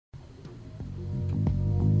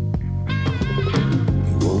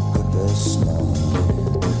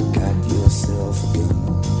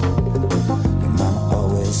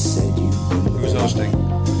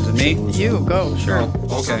Me? You, go, sure.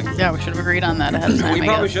 Oh, okay. Yeah, we should have agreed on that ahead of time. We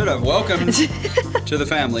probably should have. Welcome to the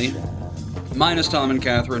family. Minus Tom and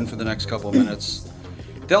Catherine for the next couple of minutes.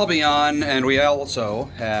 They'll be on, and we also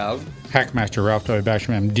have Hackmaster Ralph W.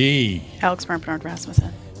 Basham, MD. Alex Bernard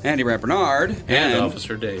Rasmussen. Andy Rampernard And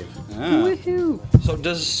Officer Dave. Woohoo. So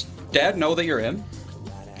does Dad know that you're in?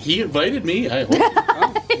 He invited me. I hope.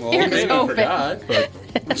 Well, You're maybe so I forgot, but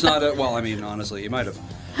it's not a, well, I mean, honestly, you might have.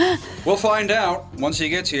 We'll find out once he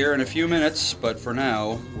gets here in a few minutes, but for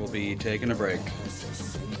now, we'll be taking a break.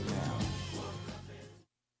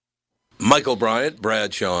 Michael Bryant,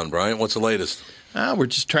 Bradshaw and Bryant, what's the latest? We're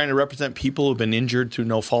just trying to represent people who've been injured through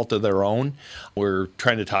no fault of their own. We're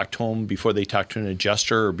trying to talk to them before they talk to an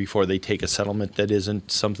adjuster or before they take a settlement that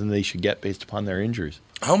isn't something they should get based upon their injuries.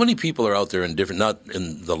 How many people are out there in different, not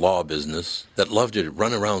in the law business, that love to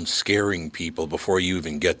run around scaring people before you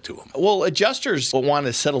even get to them? Well, adjusters want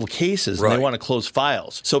to settle cases and Right. they want to close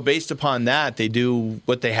files. So based upon that, they do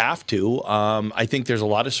what they have to. I think there's a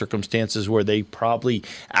lot of circumstances where they probably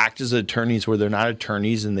act as attorneys where they're not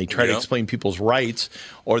attorneys and they try to Yeah. explain people's rights,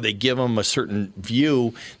 or they give them a certain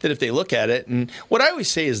view that if they look at it, and what I always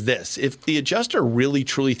say is this, if the adjuster really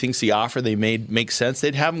truly thinks the offer they made makes sense,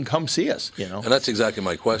 they'd have them come see us, you know. And that's exactly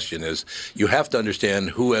my question is, you have to understand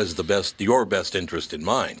who has your best interest in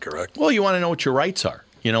mind, correct? Well, you want to know what your rights are.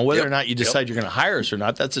 You know, whether Yep. or not you decide you're going to hire us or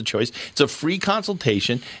not, that's a choice. It's a free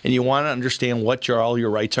consultation, and you want to understand what all your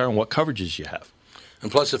rights are and what coverages you have.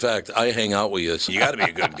 And plus the fact I hang out with you, so you got to be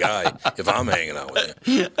a good guy if I'm hanging out with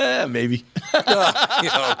you. Maybe.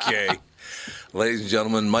 Okay. Ladies and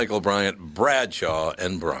gentlemen, Michael Bryant, Bradshaw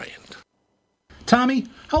and Bryant. Tommy,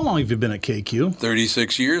 how long have you been at KQ?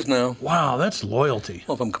 36 years now. Wow, that's loyalty.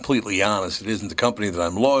 Well, if I'm completely honest, it isn't the company that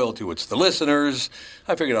I'm loyal to, it's the listeners.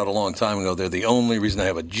 I figured out a long time ago they're the only reason I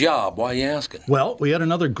have a job. Why are you asking? Well, we had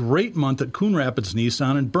another great month at Coon Rapids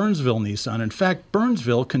Nissan and Burnsville Nissan. In fact,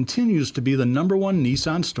 Burnsville continues to be the #1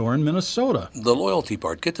 Nissan store in Minnesota. The loyalty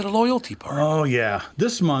part. Get to the loyalty part. Oh, yeah.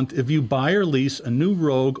 This month, if you buy or lease a new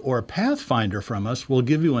Rogue or a Pathfinder from us, we'll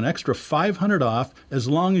give you an extra $500 off as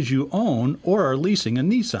long as you own or are leasing a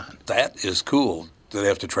Nissan. That is cool. Do they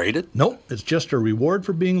have to trade it? Nope, it's just a reward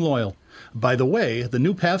for being loyal. By the way, the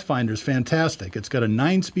new Pathfinder's fantastic. It's got a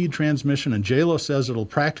 9-speed transmission, and JLo says it'll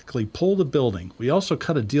practically pull the building. We also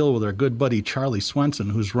cut a deal with our good buddy Charlie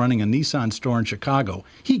Swenson, who's running a Nissan store in Chicago.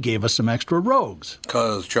 He gave us some extra Rogues.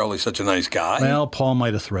 Because Charlie's such a nice guy? Well, Paul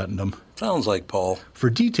might have threatened him. Sounds like Paul. For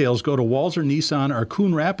details, go to Walzer Nissan or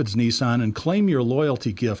Coon Rapids Nissan and claim your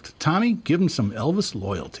loyalty gift. Tommy, give him some Elvis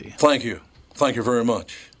loyalty. Thank you. Thank you very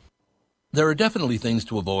much. There are definitely things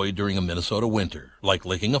to avoid during a Minnesota winter, like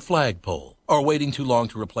licking a flagpole or waiting too long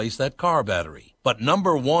to replace that car battery. But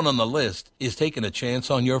number one on the list is taking a chance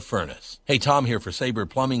on your furnace. Hey, Tom here for Sabre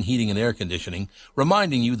Plumbing, Heating, and Air Conditioning,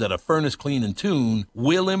 reminding you that a furnace clean and tune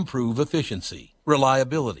will improve efficiency,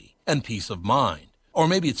 reliability, and peace of mind. Or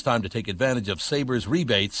maybe it's time to take advantage of Sabre's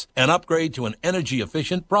rebates and upgrade to an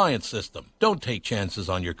energy-efficient Bryant system. Don't take chances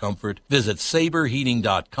on your comfort. Visit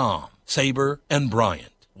SaberHeating.com. Sabre and Bryant.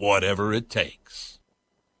 Whatever it takes.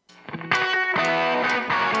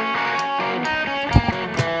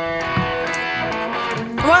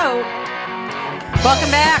 Whoa.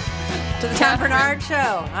 Welcome back to the Tom Bernard Show.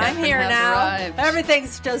 I'm here has now. arrived.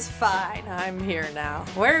 Everything's just fine. I'm here now.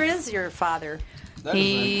 Where is your father? That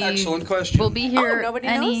is an excellent question. We'll be here nobody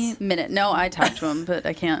any knows? minute. No, I talked to him, but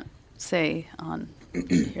I can't say on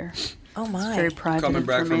here. Oh, my. It's very private Coming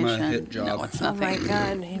back from a information. hit job. No, it's Oh, nothing. my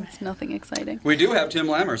God. It's nothing exciting. We do have Tim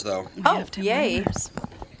Lammers, though. Oh, yay.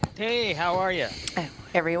 Hey, how are you?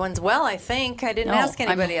 Everyone's well, I think. I didn't No, ask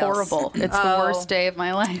anybody I'm else. horrible. It's the worst day of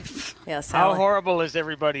my life. Yes. How horrible is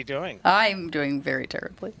everybody doing? I'm doing very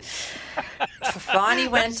terribly. Fawny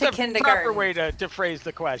went to That's the proper kindergarten. way to phrase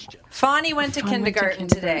the question. Fawny went to kindergarten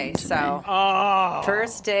today, so Oh.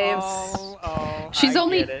 first day of... She's I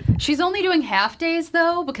only get it. she's only doing half days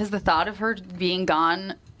though, because the thought of her being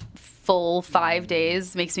gone full 5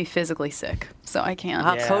 days makes me physically sick. So I can't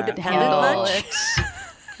Not Yeah. codependent handle much? it.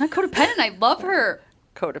 Not codependent. I love her.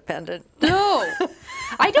 Codependent. No,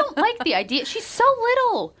 I don't like the idea. She's so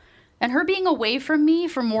little, and her being away from me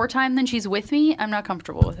for more time than she's with me, I'm not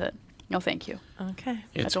comfortable with it. No, thank you. Okay.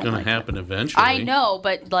 it's don't going like to happen eventually. I know,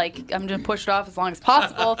 but like I'm gonna push it off as long as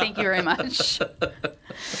possible. Thank you very much.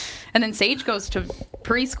 And then Sage goes to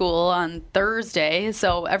preschool on Thursday,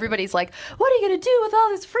 so everybody's like, "What are you gonna do with all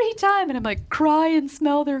this free time?" And I'm like, "Cry and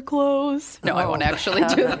smell their clothes." No, I won't actually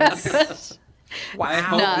do that. I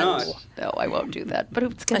hope not. No, I won't do that. But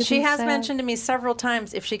it's gonna She be has sad. mentioned to me several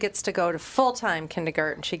times if she gets to go to full-time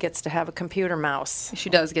kindergarten, she gets to have a computer mouse. She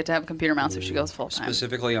does get to have a computer mouse if she goes full time.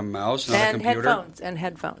 Specifically a mouse, not a And computer.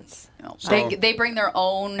 headphones. They bring their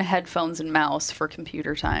own headphones and mouse for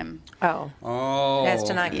computer time. Oh. Oh. As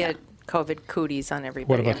to not get COVID cooties on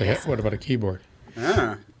everybody. What about what about a keyboard?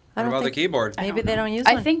 Yeah. What about the keyboard? Maybe they don't use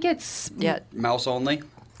I one think it's yet. Mouse only?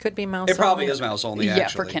 Could be mouse It probably only. is mouse only, yeah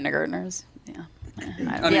actually. for kindergartners. Yeah.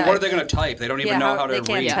 I mean, what are they going to type? They don't even know how to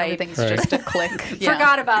read. Yeah, everything's just a click. Yeah.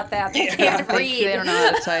 Forgot about that. They can't read. They don't know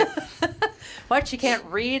how to type. What? She can't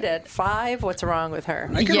read at 5? What's wrong with her?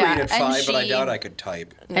 I can Yeah, read at and 5, but I she- doubt I could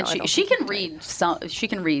type. And she can read some. She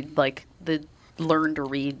can read like the learn to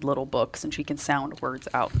read little books, and she can sound words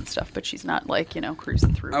out and stuff. But she's not like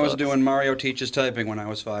cruising through. I was books. doing Mario Teaches Typing when I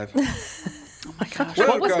was 5. Oh my gosh!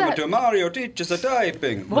 What was Welcome that? to Mario Teaches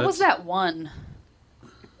Typing. What was that one?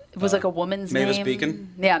 It was like a woman's Mavis name.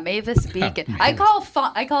 Beacon? Yeah, Mavis Beacon. I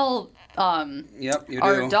call Yep, you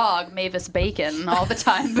our do. dog Mavis Bacon all the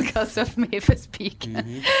time because of Mavis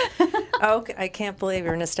Beacon. Oh, I can't believe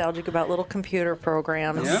you're nostalgic about little computer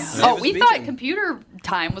programs. Yeah. Oh, Mavis we Beacon. thought computer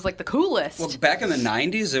time was like the coolest. Well, back in the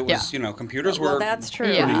 90s, it was, computers were Well, that's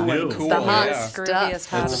true. Yeah. new Pretty and new. cool. The hot yeah. stuff. Screwiest,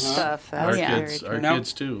 hottest stuff. Our That's Yeah. very kids, true. our Now-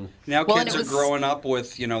 kids too. Now Well, and kids it are was- growing up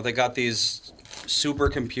with, they got these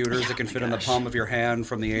supercomputers that can fit in the palm of your hand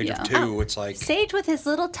from the age of 2. It's like, Sage with his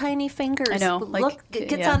little tiny fingers. I know,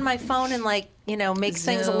 Gets yeah. on my phone and makes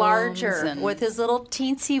things Zooms larger and- with his little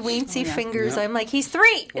teensy weensy yeah. fingers. Yeah. I'm like, he's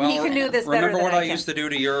 3 and he can do this better remember than what I I can. used to do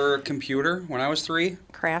to your computer when I was 3?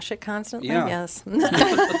 Crash it constantly. Yeah. Yes.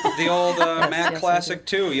 The old Mac yes, I Classic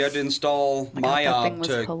 2. You had to install God, that thing MyOp was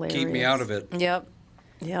to keep me hilarious. out of it. Yep.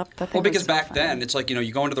 That thing Well, because was so back fun. then, it's like,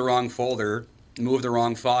 you go into the wrong folder, move the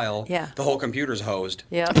wrong file, Yeah. the whole computer's hosed.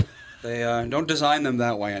 Yep. They don't design them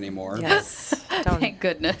that way anymore. Yes. Don't. Thank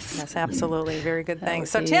goodness. Yes, absolutely. Very good thing. would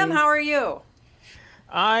So, be- Tim, how are you?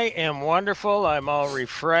 I am wonderful. I'm all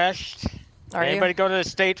refreshed. Are you? Anybody go to the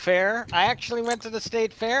state fair? I actually went to the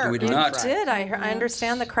state fair. We did on not. Friday. Did I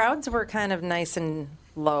understand the crowds were kind of nice and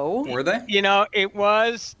low? Were they? It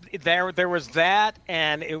was there was that,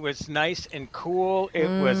 and it was nice and cool. It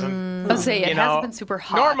wasn't. I was say it you hasn't know, been super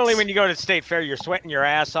hot. Normally, when you go to the state fair, you're sweating your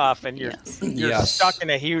ass off, and you're Yes. stuck in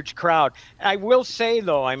a huge crowd. I will say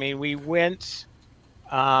though, I mean, we went.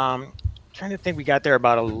 Trying to think, we got there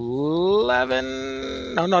about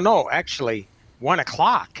 11. No, actually 1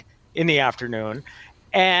 o'clock in the afternoon.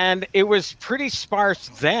 And it was pretty sparse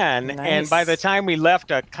then. Nice. And by the time we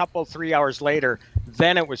left a couple, 3 hours later,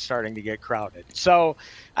 then it was starting to get crowded. So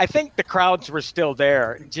I think the crowds were still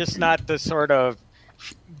there, just not the sort of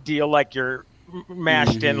deal like you're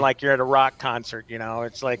mashed in like you're at a rock concert.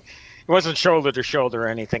 It's like it wasn't shoulder to shoulder or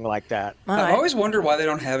anything like that. I've always wondered why they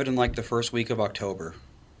don't have it in like the first week of October,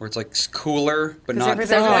 where it's like cooler, but not.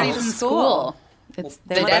 Because everybody's in school. It's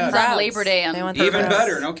They it want ends crowds. on Labor Day. They want Even crowds.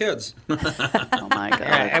 better, no kids. Oh my god.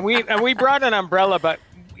 Yeah, and we brought an umbrella, but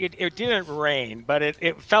it didn't rain, but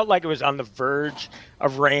it felt like it was on the verge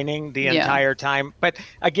of raining the Yeah. entire time. But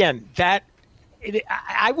again,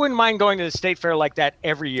 I wouldn't mind going to the state fair like that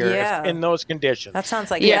every year Yeah. in those conditions. That sounds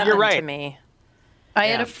like Yeah, heaven you're right. to me. I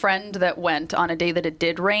had Yeah. a friend that went on a day that it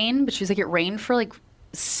did rain, but she was like, it rained for like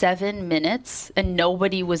 7 minutes and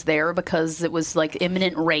nobody was there because it was like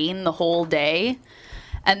imminent rain the whole day.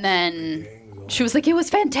 And then she was like, it was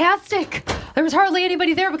fantastic. There was hardly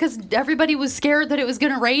anybody there because everybody was scared that it was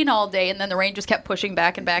going to rain all day. And then the rain just kept pushing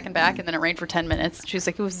back and back and back. And then it rained for 10 minutes. She was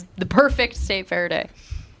like, it was the perfect state fair day.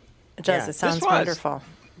 It does. Yeah, It sounds this was. wonderful.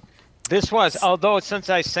 This was, although since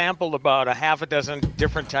I sampled about a half a dozen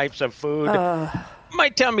different types of food, my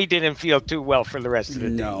tummy didn't feel too well for the rest of the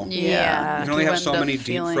day. No. Yeah. You can only You have so end up many deep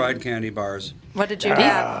feeling- fried candy bars. What did you Deep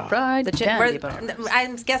have? fried The candy bars.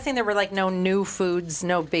 I'm guessing there were like no new foods,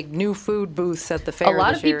 no big new food booths at the fair. A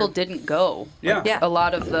lot this of people year. didn't go. Yeah. Yeah. A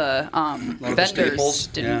lot of the of the vendors staples,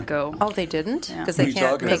 didn't yeah. go. Oh, they didn't Yeah. because What are they you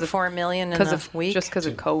can't talking make about? 4 million in Because a of week. just because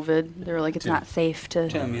of COVID, they were like, it's not safe to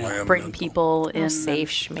yeah. bring people in. Safe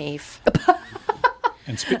schmafe.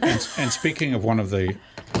 And speaking of one of the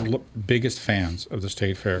biggest fans of the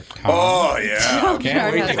state fair, Tom. Oh yeah.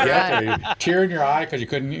 Can't wait to get there. Tear in your eye because you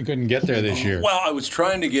couldn't get there this year. Well, I was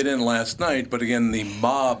trying to get in last night, but again, the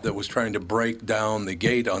mob that was trying to break down the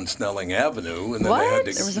gate on Snelling Avenue, and then they had What?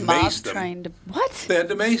 to There was a mob mace them. trying to. What? They had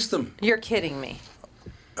to mace them. You're kidding me.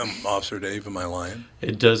 Officer Dave, am I lying?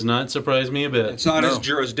 It does not surprise me a bit. It's not No. his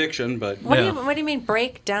jurisdiction, but What Yeah. do you mean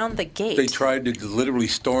break down the gate? They tried to literally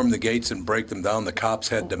storm the gates and break them down. The cops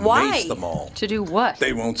had to Why? mace them all. To do what?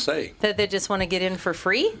 They won't say. That they just want to get in for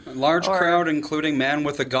free? a large Or- crowd, including man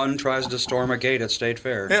with a gun, tries to storm a gate at State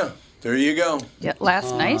Fair. Yeah. There you go. Yeah,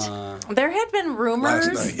 last night. There had been rumors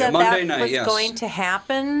Last night, yeah. that Monday that night, was yes. going to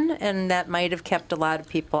happen, and that might have kept a lot of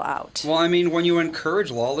people out. Well, I mean, when you encourage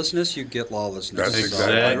lawlessness, you get lawlessness. That's So,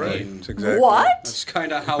 exactly I right. mean, That's exactly What? That's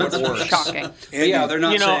kind of how it works. Shocking. But yeah, they're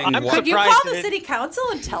not You know, saying I'm what. Could you surprised call the it- city council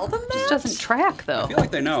and tell them that? Just doesn't track though. I feel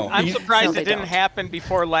like they know. I'm surprised No, they it didn't don't. happen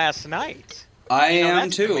before last night. I You know, am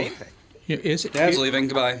that's too. amazing. Yeah, Dad's leaving.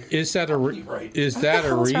 Goodbye. Is that a the hell is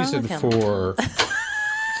wrong reason with him? for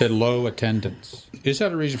the low attendance? Is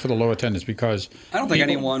that a reason for the low attendance? Because I don't think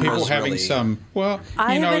anyone people was having really- some. Well,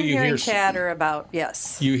 I you know, have been you hearing hear chatter about,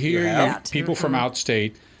 yes. you hear have? people from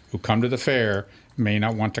outstate who come to the fair may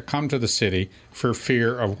not want to come to the city for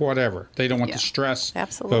fear of whatever. They don't want Yeah. the stress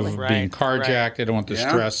Absolutely. of Right, being carjacked. right. They don't want the Yeah.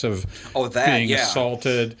 stress of Oh, that, being yeah.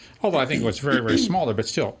 assaulted. Although I think it was very, very small there, but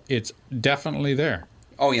still, it's definitely there.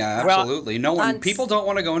 Oh yeah, Well, absolutely. No one. on- People don't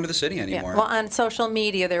want to go into the city Yeah. anymore. Well, on social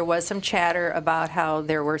media, there was some chatter about how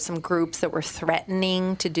there were some groups that were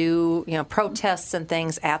threatening to do, protests and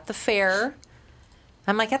things at the fair.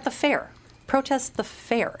 I'm like, at the fair? Protest the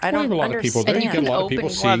fair. I We don't have a lot of people there. You understand. get a lot of people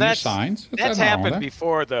Opening. seeing your that's signs. There's That's nothing wrong with happened that.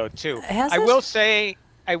 before, though, too. Has I it? will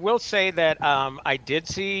say that I did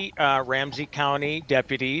see Ramsey County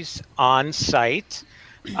deputies on site,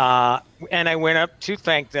 and I went up to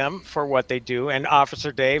thank them for what they do. And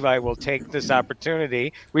Officer Dave, I will take this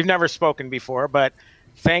opportunity. We've never spoken before, but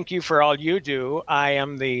thank you for all you do. I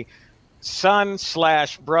am the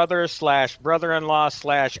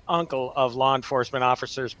son/brother/brother-in-law/uncle of law enforcement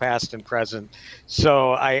officers, past and present.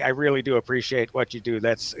 So I really do appreciate what you do.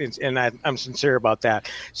 I'm sincere about that.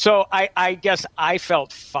 So I guess I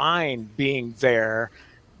felt fine being there,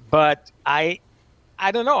 but I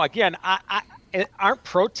don't know. Again, aren't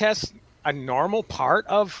protests a normal part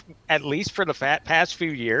of, at least for the past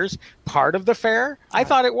few years, part of the fair? I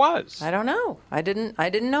thought it was. I don't know. I didn't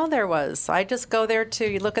know there was. I just go there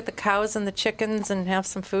to look at the cows and the chickens and have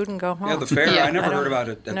some food and go home. yeah, the fair. Yeah. I never I heard don't- about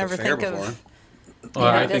it at the never fair think of- before. Well,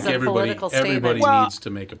 I it think as a everybody political statement. Well- needs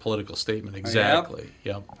to make a political statement. Exactly.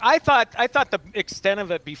 Yep. I thought the extent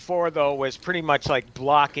of it before, though, was pretty much like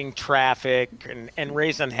blocking traffic and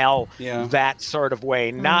raising hell Yeah. that sort of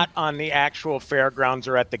way, not on the actual fairgrounds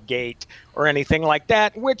or at the gate or anything like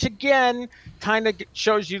that, which again kind of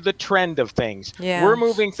shows you the trend of things. Yeah. We're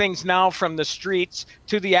moving things now from the streets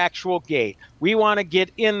to the actual gate. We want to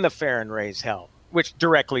get in the fair and raise hell, which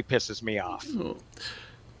directly pisses me off.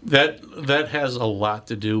 That has a lot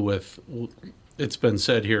to do with. It's been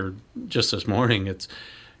said here just this morning. It's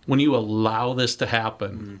when you allow this to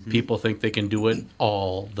happen, people think they can do it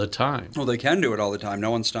all the time. Well, they can do it all the time. No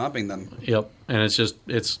one's stopping them. Yep, and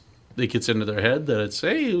it gets into their head that it's,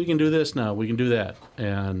 hey, we can do this now, we can do that,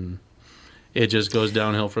 and it just goes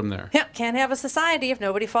downhill from there. Yeah, can't have a society if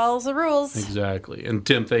nobody follows the rules. Exactly. And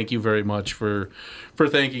Tim, thank you very much for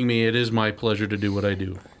thanking me. It is my pleasure to do what I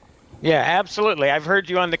do. Yeah, absolutely. I've heard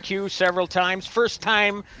you on the queue several times. First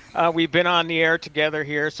time we've been on the air together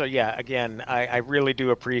here. So, yeah, again, I really do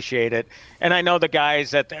appreciate it. And I know the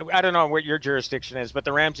guys I don't know what your jurisdiction is, but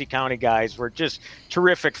the Ramsey County guys were just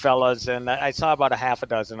terrific fellas. And I saw about a half a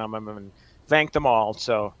dozen of them and thanked them all.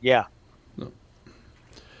 So, yeah.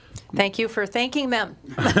 Thank you for thanking them.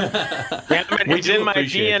 It's do in my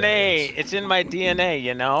appreciate that, DNA. yes. It's in my DNA,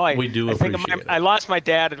 you know. We do I think of appreciate it. I lost my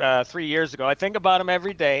dad 3 years ago. I think about him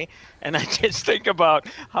every day, and I just think about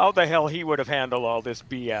how the hell he would have handled all this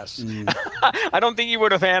BS. I don't think he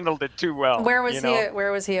would have handled it too well. Where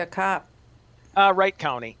was he a cop? Wright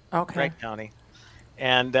County. Okay. Wright County.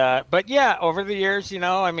 And but yeah, over the years, you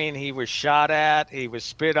know, I mean, he was shot at, he was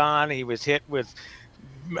spit on, he was hit with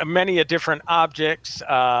many different objects.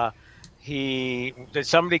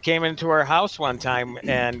 Somebody came into our house one time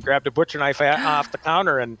and grabbed a butcher knife off the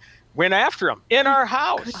counter and went after him in our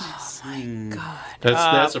house. Oh my God.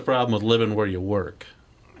 That's a problem with living where you work.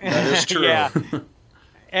 That is true. Yeah.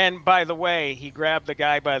 And by the way, he grabbed the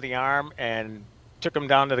guy by the arm and took him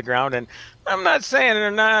down to the ground. And I'm not saying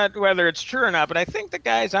or not whether it's true or not, but I think the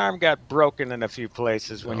guy's arm got broken in a few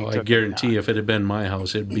places when he took I him guarantee down. if it had been my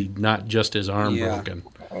house, it'd be not just his arm Yeah. broken.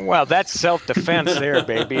 Well, that's self-defense there,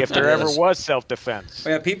 baby, if there ever Yes. was self-defense.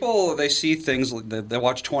 Yeah, people, they see things, they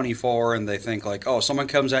watch 24 and they think like, oh, someone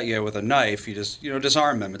comes at you with a knife, you just,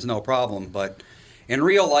 disarm them, it's no problem. But in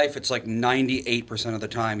real life, it's like 98% of the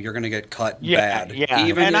time you're going to get cut Yeah, bad. yeah.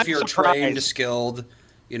 Even And if I'm you're surprised. trained, skilled,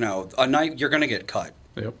 a knife, you're going to get cut.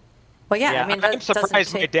 Yep. Well, yeah, Yeah, I mean, I'm that doesn't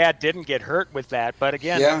surprised my take- dad didn't get hurt with that. But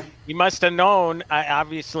again, Yeah. he must have known,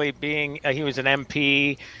 obviously being, he was an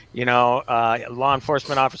MP, law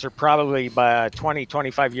enforcement officer probably by 20,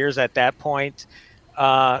 25 years at that point.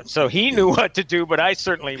 So he knew what to do, but I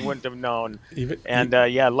certainly wouldn't have known.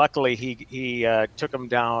 Luckily he took him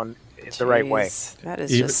down the right way. Jeez, that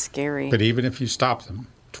is Even- just scary. But even if you stop them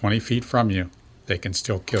 20 feet from you, they can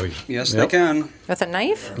still kill you. Yes, Yep. they can. With a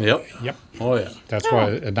knife? Yep. Yep. Oh yeah. That's why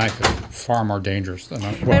a knife is far more dangerous than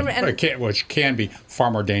which can be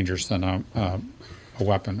far more dangerous than a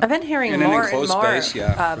weapon. I've been hearing In an more and enclosed more space,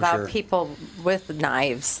 yeah, for about sure. people with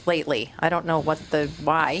knives lately. I don't know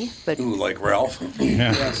why, but Ooh, like Ralph.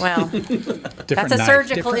 Yeah. well, Different that's a knife,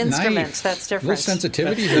 surgical different instrument. knife. That's A little different.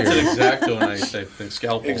 sensitivity It's an there. X-Acto knife, I think.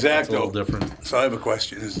 Scalpel. It's a little Exacto. different. So I have a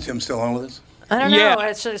question. Is Tim still on with us? I don't know.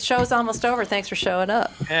 Yeah. The show's almost over. Thanks for showing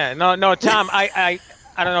up. Yeah, no, Tom, I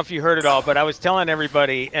don't know if you heard it all, but I was telling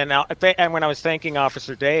everybody, and when I was thanking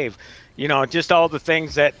Officer Dave, just all the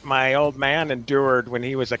things that my old man endured when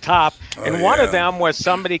he was a cop. And one of them was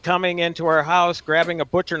somebody coming into our house, grabbing a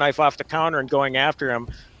butcher knife off the counter and going after him.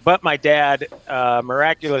 But my dad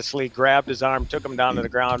miraculously grabbed his arm, took him down to the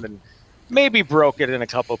ground, and maybe broke it in a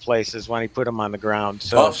couple places when he put him on the ground.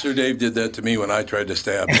 So Officer Dave did that to me when I tried to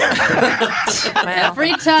stab.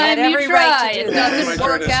 Every time had every you right try, to do it that. I doesn't tried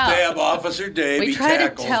work to stab out. Officer Dave. We he try to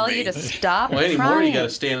tackles tell me. you to stop Well, anymore you trying. got to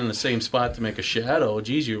stand in the same spot to make a shadow.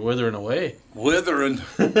 Geez, you're withering away. Withering.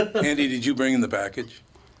 Andy, did you bring in the package?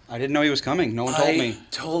 I didn't know he was coming. No one told me. I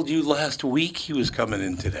told you last week he was coming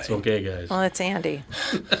in today. It's okay, guys. Well, it's Andy.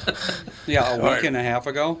 Yeah, a week right. and a half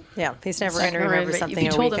ago. Yeah, he's never It's going to like, remember if something you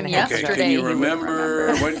a told week him and a half Okay, ago. can yesterday, you he wouldn't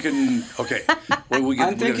remember? When can? Okay. Well, we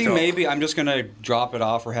I'm thinking maybe I'm just going to drop it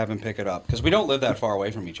off or have him pick it up because we don't live that far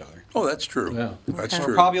away from each other. Oh, that's true. Yeah. That's Okay.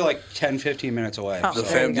 true. We're probably like 10, 15 minutes away. Oh, so-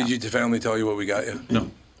 there you go. Did the family tell you what we got you?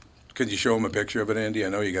 No. Could you show them a picture of it, Andy? I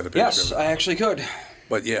know you got a picture Yes, of it. I actually could.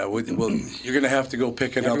 But yeah, well, you're going to have to go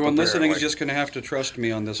pick it up. Everyone listening is apparently. just going to have to trust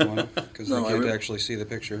me on this one because No, they I can't re- actually see the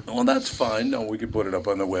picture. Well, that's fine. No, we could put it up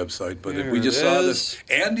on the website. But There we just it saw is. this.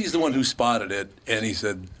 Andy's the one who spotted it, and he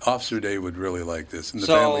said Officer Dave would really like this, and the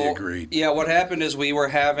So, family agreed. yeah, what happened is we were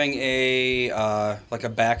having a like a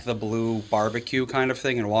Back the Blue barbecue kind of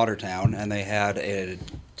thing in Watertown, and they had a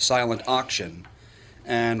silent auction.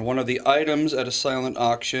 And one of the items at a silent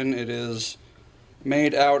auction, it is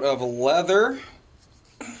made out of leather.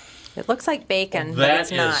 It looks like bacon, but That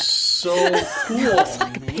it's is not. so cool. That's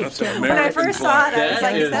an American When I first saw it, I was That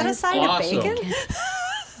like, is is that a side awesome. of bacon?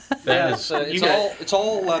 That is, It's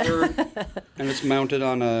all leather, and it's mounted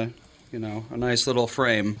on a nice little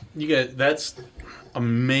frame. that's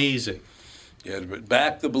amazing. Yeah, but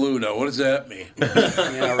Back the Blue. Now, what does that mean?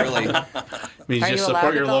 Yeah, really. Means Are just you allowed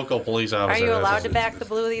support to your go- local police Are officer. you That's allowed what to it back is. the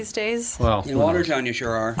blue these days? Well, In Watertown, you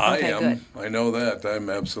sure are. I Okay, am. good. I know that.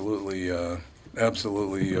 I'm absolutely.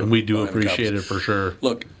 and we do behind the appreciate cops. it for sure.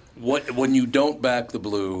 Look, when you don't back the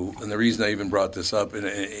blue, and the reason I even brought this up, and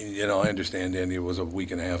I understand, Andy, it was a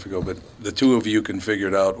week and a half ago, but the two of you can figure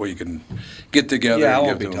it out where you can get together. Yeah, it and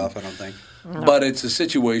won't be give them. tough, I don't think. But it's a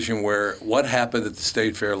situation where what happened at the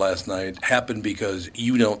state fair last night happened because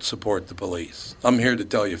you don't support the police. I'm here to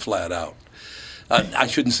tell you flat out. I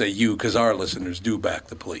shouldn't say you because our listeners do back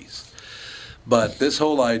the police. But this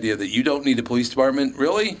whole idea that you don't need a police department,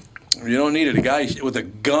 really? You don't need it. A guy with a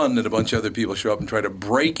gun and a bunch of other people show up and try to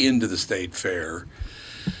break into the state fair.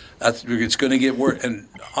 It's going to get worse. And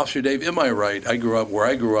Officer Dave, am I right? Where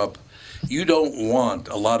I grew up, you don't want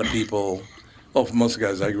a lot of people. Well, most of the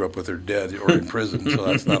guys I grew up with are dead or in prison, so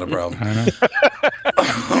that's not a problem.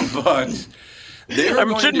 But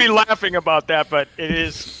I shouldn't be laughing about that, but it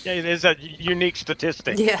is a unique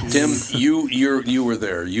statistic. Yes. Tim, you were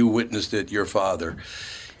there. You witnessed it. Your father.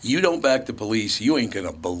 You don't back the police. You ain't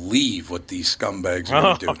gonna believe what these scumbags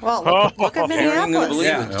are gonna do. Well, look at You ain't gonna Minneapolis. believe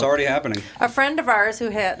Yeah, it. it's already happening. A friend of ours who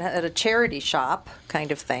had a charity shop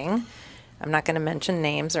kind of thing. I'm not going to mention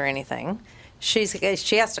names or anything. She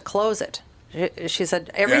has to close it. She said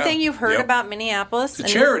everything Yeah, you've heard yep. about Minneapolis. It's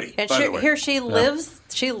a charity, And by the way. here she lives.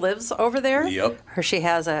 She lives over there. Yep. She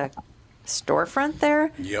has a storefront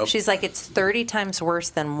there. Yep. She's like, it's 30 times worse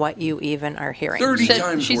than what you even are hearing. 30 She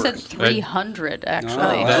times said worse. 300 actually.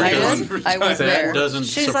 Oh, I was That there. doesn't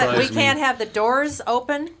She's surprise like, we me. can't have the doors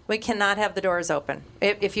open. We cannot have the doors open.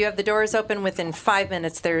 If you have the doors open within 5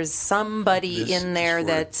 minutes, there's somebody This in is there where-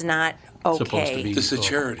 that's not Supposed to okay. be. This is a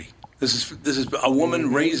charity. This is a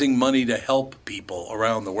woman raising money to help people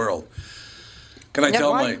around the world. Can I Yeah,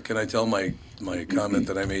 tell why? my comment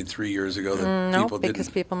that I made 3 years ago that No, people because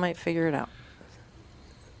didn't? people might figure it out.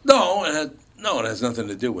 No, it has nothing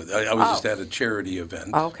to do with it. I was Oh. just at a charity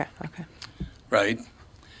event. Oh, okay. Right?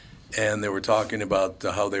 And they were talking about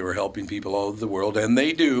how they were helping people all over the world, and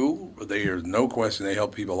they do. They are no question they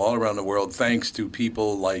help people all around the world, thanks to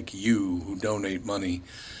people like you who donate money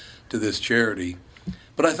to this charity.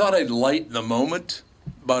 But I thought I'd lighten the moment.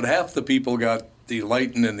 About half the people got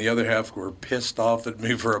delighted, and the other half were pissed off at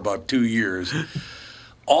me for about 2 years.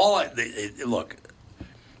 Look,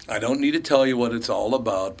 I don't need to tell you what it's all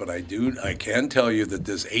about, but I can tell you that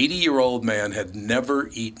this 80-year-old man had never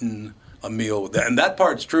eaten a meal with that. And that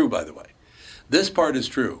part's true, by the way. This part is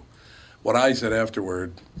true. What I said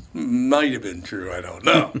afterward might have been true, I don't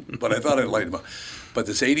know. But I thought I'd light him up. But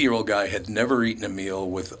this 80-year-old guy had never eaten a meal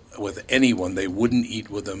with anyone. They wouldn't eat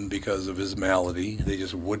with him because of his malady. They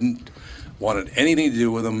just wanted anything to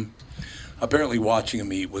do with him. Apparently watching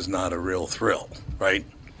him eat was not a real thrill, right?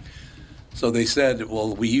 So they said,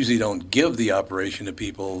 well, we usually don't give the operation to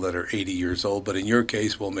people that are 80 years old, but in your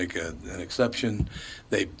case, we'll make an exception.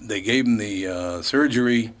 They gave him the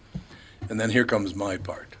surgery, and then here comes my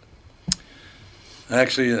part.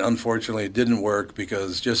 Actually, unfortunately, it didn't work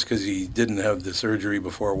because just because he didn't have the surgery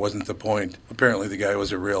before wasn't the point. Apparently, the guy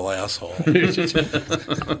was a real asshole.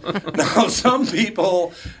 Now, some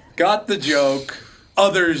people got the joke.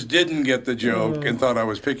 Others didn't get the joke and thought I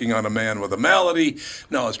was picking on a man with a malady.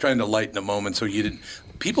 No, I was trying to lighten the moment so you didn't.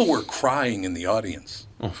 People were crying in the audience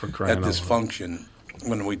at this function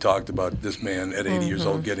when we talked about this man at 80 years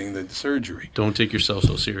old getting the surgery. Don't take yourself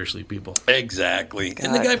so seriously, people. Exactly. God,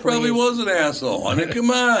 and the guy probably please. was an asshole. I mean, come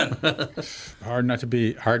on. Hard not to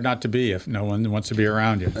be if no one wants to be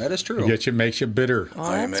around you. That is true. Makes you bitter. Well,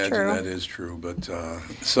 I that's imagine true. that is true. But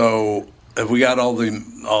so have we got all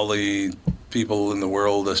the people in the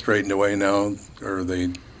world straightened away now? Or are they?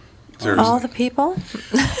 All the people?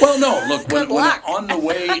 Well, no. Look, Good when luck. on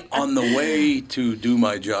the way to do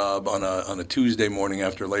my job on a Tuesday morning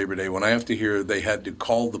after Labor Day, when I have to hear they had to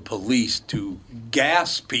call the police to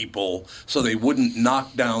gas people so they wouldn't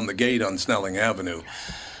knock down the gate on Snelling Avenue,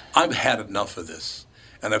 I've had enough of this.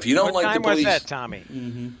 And if you don't What like time the police, was that, Tommy?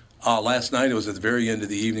 last night it was at the very end of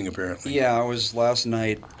the evening, apparently. Yeah, it was last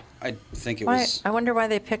night. I think it was. I wonder why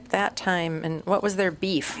they picked that time, and what was their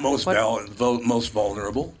beef? Most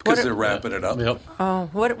vulnerable because they're wrapping it up. Yep.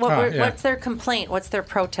 What's their complaint? What's their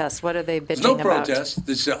protest? What are they bitching There's no about?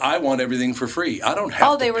 protest. I want everything for free. I don't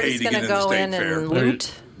have They to were pay just to going get to in the go state in fair. and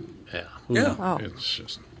loot? Yeah. Yeah. Oh, It's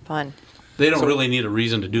just fun. they don't really need a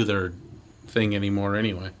reason to do their thing anymore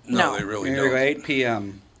anyway. No, No. they really Here we go, don't. 8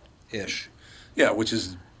 p.m. ish. Yeah, which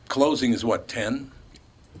is closing is what, 10?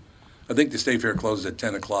 I think the state fair closes at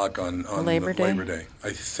 10 o'clock on Labor Day? Labor Day, I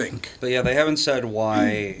think. But yeah, they haven't said why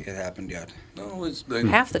it happened yet. No,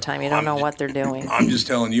 Half the time you don't know what they're doing. I'm just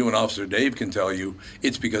telling you, and Officer Dave can tell you,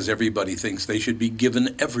 it's because everybody thinks they should be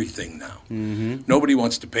given everything now. Mm-hmm. Nobody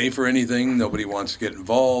wants to pay for anything. Nobody wants to get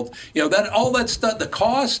involved. You know, all that stuff, the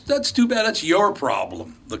cost, that's too bad. That's your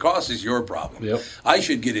problem. The cost is your problem. Yep. I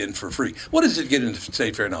should get in for free. What does it get into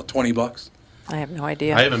state fair now, $20? I have no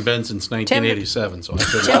idea. I haven't been since 1987, so I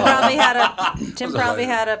couldn't. Tim probably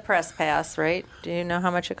had a press pass, right? Do you know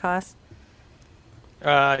how much it costs?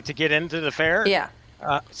 To get into the fair? Yeah,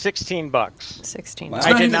 $16. 16. Wow.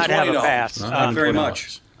 I did even not have a $20. pass. Not very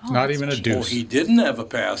much. Not even a Oh, deuce. he didn't have a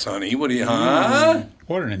pass, honey. What do you, huh?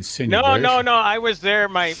 What an insinuation. No. I was there.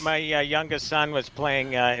 My youngest son was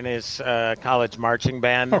playing in his college marching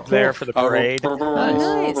band there for the parade.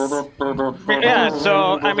 Nice. Yeah,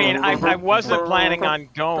 so I mean, I wasn't planning on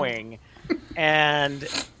going, and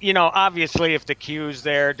you know, obviously, if the queue's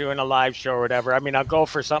there doing a live show or whatever, I mean, I'll go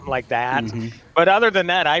for something like that. But other than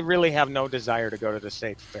that, I really have no desire to go to the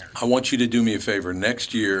state fair. I want you to do me a favor.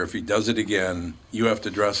 Next year, if he does it again, you have to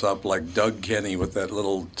dress up like Doug Kenny with that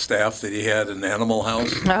little staff that he had in Animal House,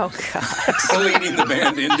 Oh, God. leading the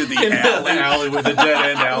band into the alley. with the dead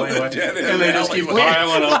end alleyway. Dead end And they just keep alleyway.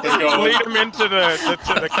 piling up and going. Lead him into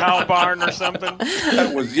the cow barn or something.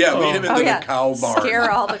 That was, lead him into the cow barn. Scare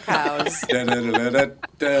all the cows.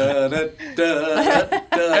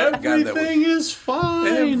 Everything is fine.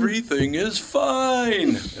 Everything is fine.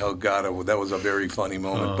 Oh, God, that was a very funny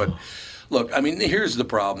moment. But look, I mean, here's the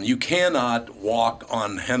problem. You cannot walk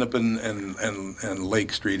on Hennepin and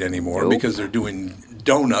Lake Street anymore because they're doing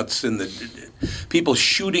donuts and the people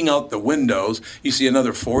shooting out the windows. You see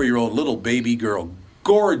another 4-year-old little baby girl,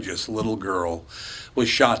 gorgeous little girl, was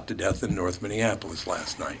shot to death in North Minneapolis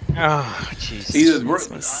last night. Oh, Jesus. Makes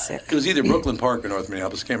me sick. It was either Brooklyn Park or North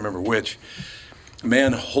Minneapolis. I can't remember which. A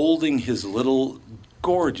man holding his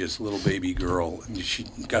gorgeous little baby girl. And she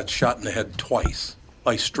got shot in the head twice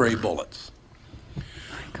by stray bullets.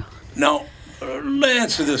 Now,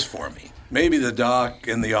 answer this for me. Maybe the doc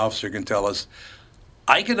and the officer can tell us.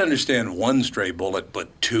 I can understand one stray bullet,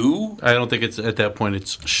 but two? I don't think it's at that point.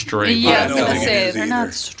 It's straight. Yeah, I I was don't going to think it say, is they're either.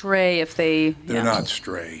 not stray if they... They're yeah. not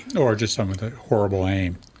stray. Or just some with a horrible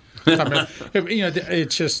aim. I mean,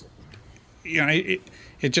 it's just,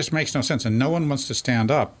 it just makes no sense. And no one wants to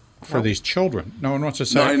stand up for these children. No one wants to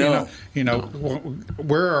say, No, I know.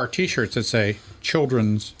 where are our T-shirts that say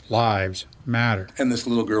 "Children's lives matter"? And this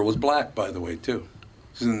little girl was black, by the way, too.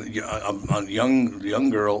 She's a young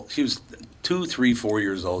girl. She was 2, 3, 4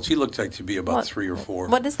 years old. She looked like to be about 3 or 4.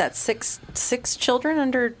 What is that? Six children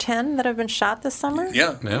under 10 that have been shot this summer?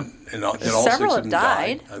 Yeah. And all Several 6 of have them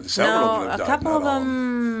died. Several of them have a died. couple not of all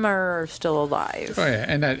them are still alive. Oh yeah,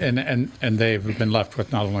 and they've been left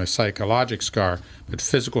with not only a psychological scar, but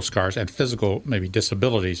physical scars and physical maybe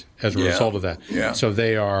disabilities as a Yeah. result of that. Yeah. So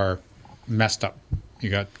they are messed up. You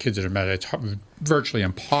got kids that are messed up. It's virtually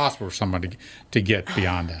impossible for somebody to get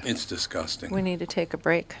beyond that. It's disgusting. We need to take a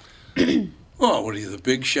break. Oh, what are you, the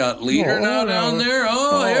big shot leader now down there?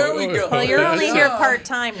 Oh, here we go. Well, you're only here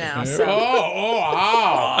part-time now, so.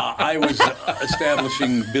 I was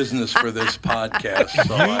establishing business for this podcast.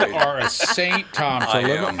 So You are a saint, Tom. For I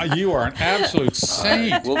living. am. You are an absolute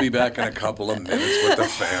saint. We'll be back in a couple of minutes with the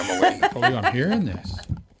family. Oh, I'm hearing this.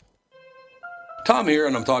 Tom here,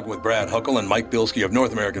 and I'm talking with Brad Huckle and Mike Bilski of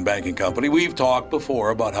North American Banking Company. We've talked before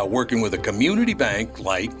about how working with a community bank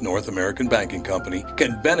like North American Banking Company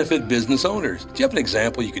can benefit business owners. Do you have an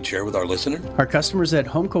example you could share with our listener? Our customers at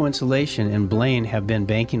Homeco Insulation in Blaine have been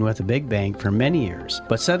banking with a big bank for many years,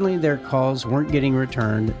 but suddenly their calls weren't getting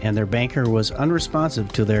returned and their banker was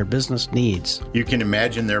unresponsive to their business needs. You can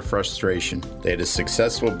imagine their frustration. They had a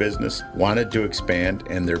successful business, wanted to expand,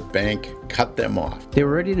 and their bank cut them off. They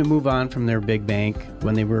were ready to move on from their big bank.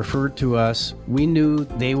 When they were referred to us, we knew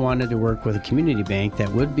they wanted to work with a community bank that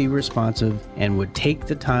would be responsive and would take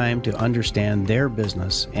the time to understand their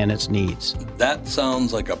business and its needs. That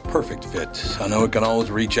sounds like a perfect fit. I know it can always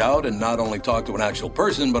reach out and not only talk to an actual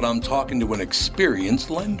person, but I'm talking to an experienced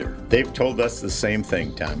lender. They've told us the same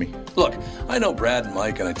thing, Tommy. Look, I know Brad and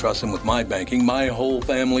Mike, and I trust them with my banking. My whole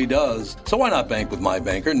family does. So why not bank with my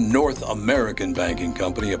banker, North American Banking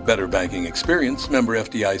Company, a better banking experience, member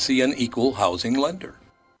FDIC, and equal housing lender.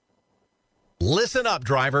 Listen up,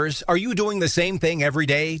 drivers. Are you doing the same thing every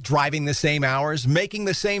day, driving the same hours, making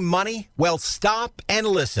the same money? Well, stop and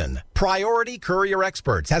listen. Priority Courier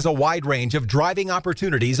Experts has a wide range of driving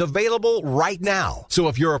opportunities available right now. So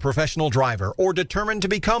if you're a professional driver or determined to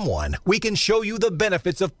become one, we can show you the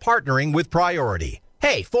benefits of partnering with Priority.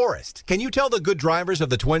 Hey, Forrest, can you tell the good drivers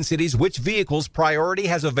of the Twin Cities which vehicles Priority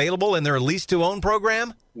has available in their lease-to-own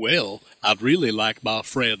program? Well, I'd really like my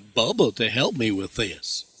friend Bubba to help me with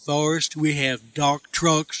this. Forrest, we have dock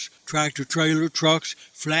trucks, tractor-trailer trucks,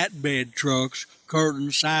 flatbed trucks,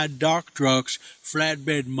 curtain side dock trucks,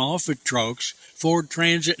 flatbed Moffett trucks, Ford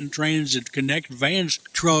Transit and Transit Connect Vans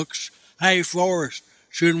trucks. Hey, Forrest,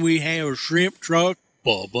 shouldn't we have a shrimp truck?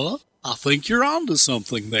 Bubba, I think you're onto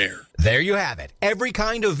something there. There you have it. Every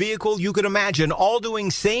kind of vehicle you could imagine, all doing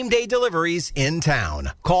same-day deliveries in town.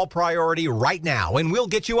 Call Priority right now and we'll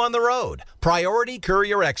get you on the road. Priority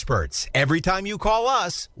Courier Experts. Every time you call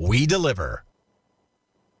us, we deliver.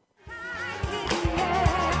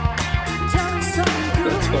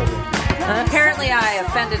 Apparently, I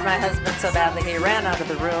offended my husband so badly he ran out of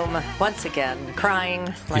the room once again, crying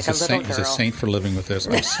like a little girl. He's a saint for living with this.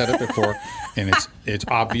 I've said it before, and it's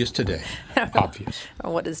obvious today. Obvious.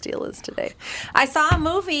 What his deal is today. I saw a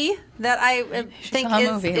movie that I think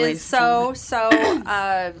is so.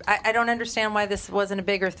 I don't understand why this wasn't a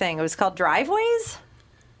bigger thing. It was called Driveways.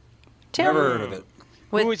 Tim? Never heard of it.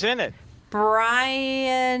 Who's in it?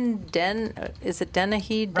 Brian is it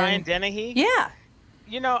Dennehy? Brian Dennehy? Yeah.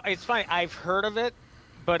 You know, it's funny. I've heard of it,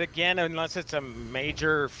 but again, unless it's a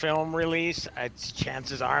major film release,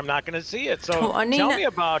 chances are I'm not going to see it. So tell me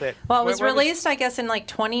about it. Well, it was released, I guess, in like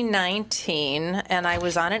 2019, and I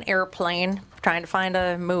was on an airplane trying to find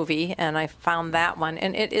a movie, and I found that one,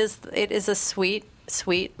 and it is a sweet,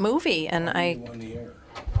 sweet movie, and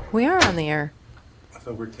we are on the air. I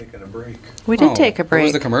thought we were taking a break. We did take a break. What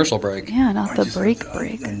was the commercial break? Yeah, not the break.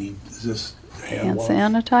 Is this hand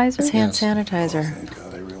sanitizer? It's hand sanitizer. Thank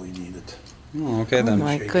God, I really need it. Oh, okay then. Oh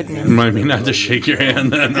my goodness. Remind me not to shake your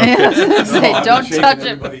hand then. Say, don't touch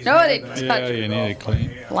it. Nobody touch Yeah, it. you need to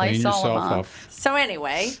clean Lysol yourself them up. So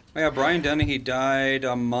anyway. Yeah, Brian Dennehy died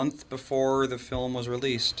a month before the film was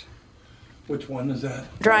released. Which one is that?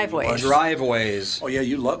 Driveways. Driveways. Oh, yeah,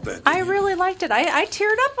 you love that. I really liked it. I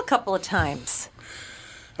teared up a couple of times.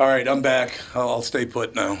 All right, I'm back. I'll stay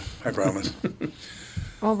put now. I promise.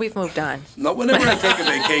 Well, we've moved on. No, whenever I take a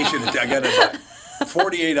vacation, I got about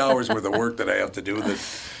 48 hours worth of work that I have to do. That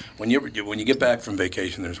when you get back from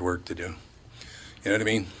vacation, there's work to do. You know what I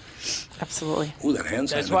mean? Absolutely. Ooh, that hand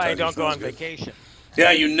sanitizer. That's why I don't go smells on good. vacation.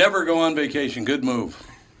 Yeah, you never go on vacation. Good move.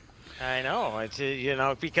 I know.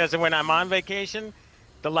 It's because when I'm on vacation,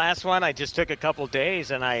 The last one, I just took a couple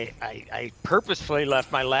days, and I purposefully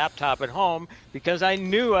left my laptop at home because I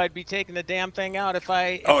knew I'd be taking the damn thing out if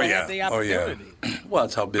I had the opportunity. Well,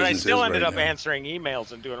 that's how business is. But I still ended right up now. answering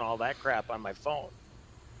emails and doing all that crap on my phone.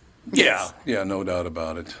 Yeah, no doubt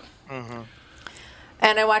about it. Mm-hmm.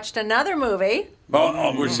 And I watched another movie.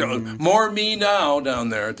 We're more me now down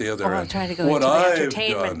there at the other end. I'm trying to go what into the I've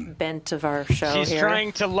entertainment done. bent of our show She's here.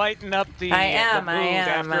 trying to lighten up the mood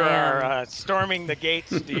after our storming the gates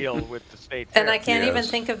deal with the state fair. And I can't even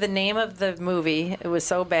think of the name of the movie. It was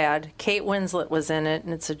so bad. Kate Winslet was in it,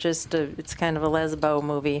 and it's kind of a lesbo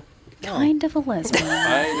movie. Kind of a lesbian.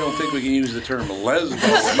 I don't think we can use the term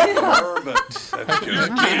lesbo anymore, but that's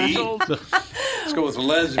just me. Let's go with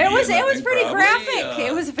lesbian. It was I think, pretty probably. graphic.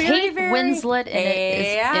 It was Kate very Winslet is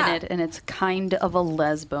Yeah. in it, and it's kind of a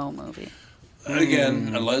lesbo movie.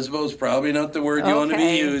 Again, a lesbo is probably not the word you want to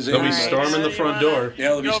be using. They'll be storming the front door. Yeah,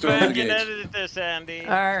 they'll be Go storming back the and gates. edit this, Andy.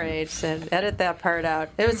 All right, so edit that part out.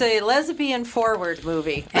 It was a lesbian forward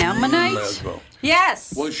movie. Ammonite? Lesbo.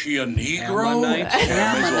 Yes. Was she a Negro? Ammonite?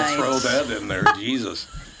 Yeah, may as well throw Ammonite. that in there. Jesus.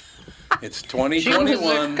 It's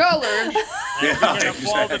 2021. colored. Yeah, You're gonna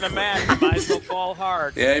fall to the mat. You might as well fall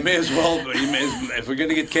hard. Yeah, you may as well. If we're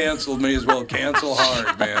gonna get canceled, may as well cancel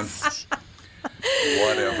hard, man.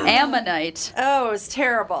 Whatever. Ammonite. Oh, it was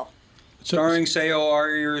terrible. Starring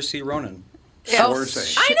Saoirse Ronan.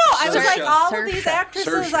 Saoirse. I know. I was like, Saoirse. all of these Saoirse.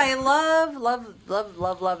 actresses, I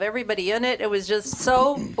love everybody in it. It was just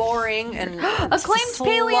so boring and Acclaimed slow,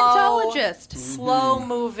 paleontologist. slow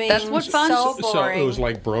moving. That's what fun. So So boring. it was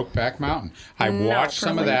like Brokeback Mountain. I watched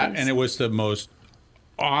some of that, and it was the most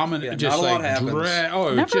ominous, Yeah, just not a lot like happens.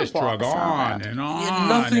 it Never just drug walks on on that. and on. Yeah,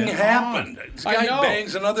 nothing and happened. on. This I guy know.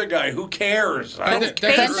 bangs another guy. Who cares? I don't That's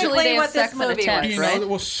care. Eventually they basically have what this sex in a movie tent, was, You know, right?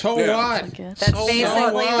 well, so Yeah. what? That's So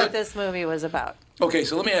basically what? what this movie was about. Okay,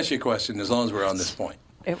 so let me ask you a question. As long as we're on this point,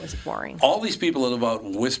 It was boring. all these people that live out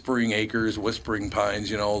in Whispering Acres, Whispering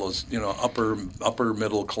Pines, those upper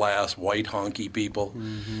middle class white honky people.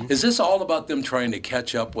 Mm-hmm. Is this all about them trying to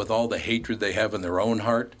catch up with all the hatred they have in their own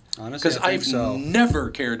heart? Honestly, Because I think I've so. never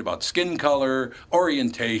cared about skin color,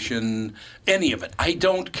 orientation, any of it. I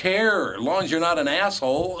don't care. As long as you're not an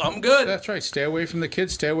asshole, I'm good. That's right. Stay away from the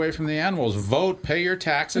kids. Stay away from the animals. Vote. Pay your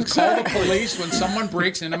taxes. Call the police when someone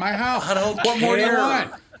breaks into my house. I don't What more do you care.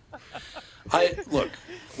 want? Look,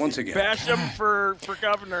 once again. Bash him for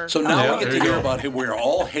governor. So now Yeah, we get there to you hear go. about it. We're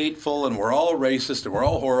all hateful and we're all racist and we're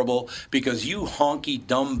all horrible because you honky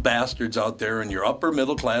dumb bastards out there in your upper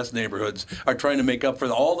middle class neighborhoods are trying to make up for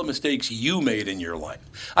all the mistakes you made in your life.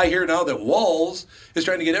 I hear now that Walls is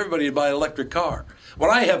trying to get everybody to buy an electric car. When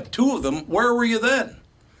I have two of them, where were you then?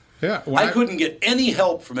 Yeah. I couldn't get any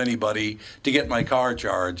help from anybody to get my car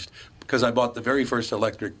charged because I bought the very first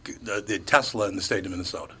electric, the Tesla in the state of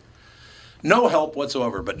Minnesota. No help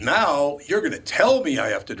whatsoever. But now you're going to tell me I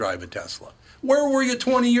have to drive a Tesla. Where were you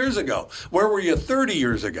 20 years ago? Where were you 30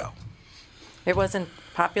 years ago? It wasn't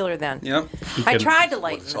popular then. Yep. I tried to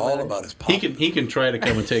lighten It's the all mood. about his He can try to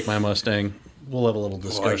come and take my Mustang. We'll have a little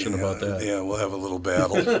discussion about that. Yeah, we'll have a little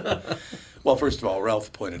battle. Well, first of all,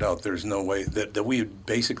 Ralph pointed out there's no way that we would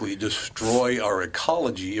basically destroy our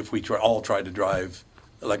ecology if we all tried to drive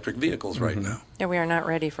electric vehicles right now. Yeah, we are not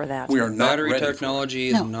ready for that. We are not Battery ready technology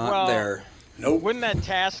is not Well, there. Nope. Wouldn't that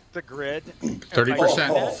task the grid? 30%.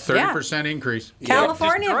 Oh. 30% increase.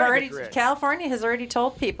 California Destroy the grid. California has already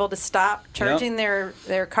told people to stop charging their cars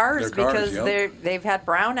Their cars, because yep. they've had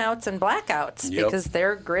brownouts and blackouts Yep. because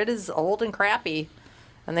their grid is old and crappy.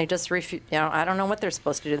 And they just refuse. I don't know what they're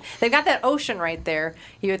supposed to do. They've got that ocean right there.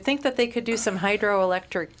 You would think that they could do some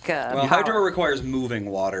hydroelectric. Well, power. hydro requires moving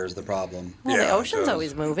water is the problem. Well, Yeah, the it ocean's does.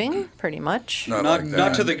 always moving, pretty much. Not Not, like not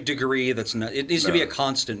that. to the degree that's not. It needs to be a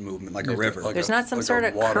constant movement, like a river. like There's a- not some like a sort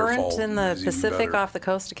of waterfall current in the is even Pacific better. off the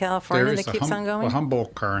coast of There California is that keeps on going. a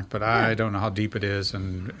Humboldt current, but I don't know how deep it is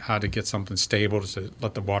and how to get something stable to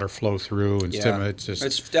let the water flow through and stimulate. It's just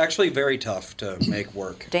It's actually very tough to make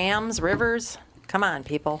work. Dams, rivers. Come on,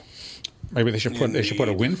 people. maybe they should put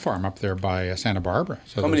a wind farm up there by Santa Barbara.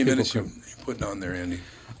 So How those many people minutes could- you putting on there, Andy?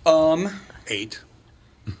 8.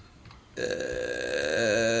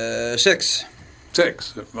 6.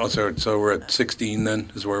 6. Oh, so we're at 16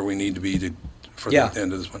 then is where we need to be for Yeah. the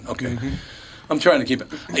end of this one. Okay. I'm trying to keep it.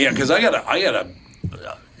 Yeah, because I gotta.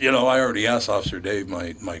 I already asked Officer Dave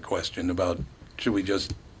my question about should we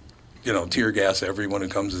just, tear gas everyone who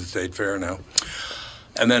comes to the state fair now.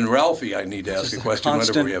 And then Ralphie, I need to ask a question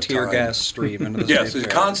whenever we have Constant tear time. gas stream into the Yes, state a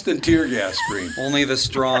fair. constant tear gas stream. Only the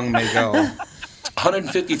strong may go.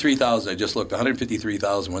 153,000. I just looked.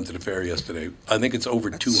 153,000 went to the fair yesterday. I think it's over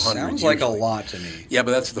 200. Sounds like a lot to me. Yeah,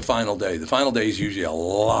 but that's the final day. The final day is usually a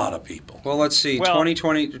lot of people. Well, let's see.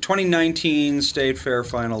 2019 State Fair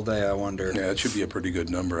final day, I wonder. Yeah, it should be a pretty good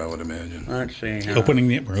number, I would imagine. Let's see. We're opening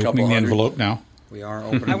the envelope now. We are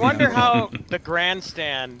opening I wonder how the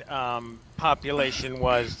grandstand population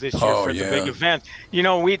was this year for the big event. You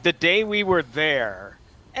know, the day we were there,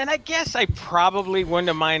 and I guess I probably wouldn't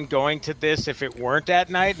have mind going to this if it weren't at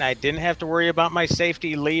night and I didn't have to worry about my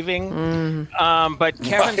safety leaving. But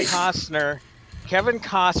Kevin Costner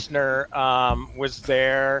was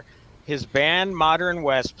there. His band Modern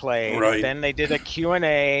West played. Right. Then they did a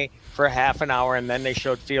Q&A for half an hour, and then they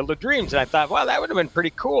showed Field of Dreams. And I thought, well, that would have been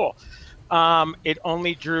pretty cool. It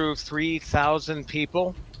only drew 3,000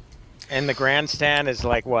 people. And the grandstand is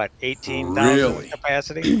like, what, 18,000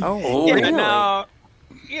 capacity? Oh, yeah, really? Now,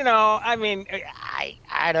 you know, I mean,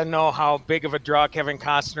 I don't know how big of a draw Kevin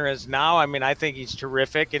Costner is now. I mean, I think he's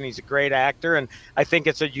terrific and he's a great actor. And I think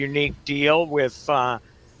it's a unique deal with,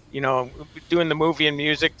 doing the movie and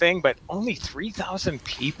music thing. But only 3,000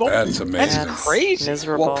 people? That's amazing. That's crazy.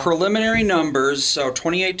 Miserable. Well, preliminary numbers. So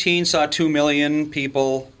 2018 saw 2 million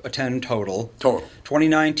people attend total.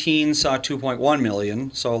 2019 saw 2.1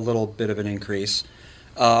 million, so a little bit of an increase.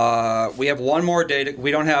 We have one more data.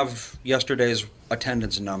 We don't have yesterday's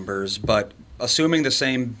attendance numbers, but assuming the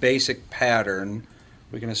same basic pattern,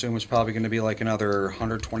 we can assume it's probably going to be like another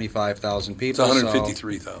 125,000 people. It's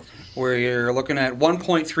 153,000. We're looking at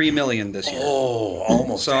 1.3 million this year. Oh,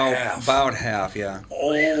 almost so half. About half, yeah.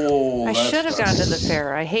 Oh, I should have gone to the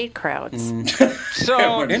fair. I hate crowds.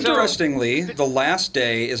 Interestingly, the last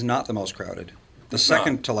day is not the most crowded. The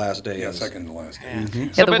second to last day is. Second to last day.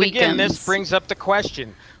 Mm-hmm. So, but again, this brings up the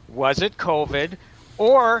question, was it COVID?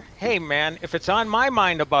 Or, hey, man, if it's on my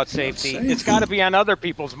mind about safety, it's got to be on other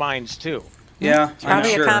people's minds, too. Yeah, It's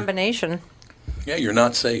probably a combination. Yeah, you're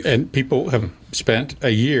not safe. And people have spent a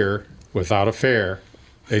year without a fair,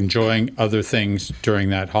 enjoying other things during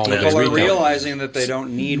that holiday People are weekend. realizing that they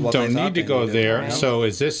don't need what Don't they thought need to they go needed. there. Right. So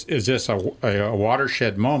is this a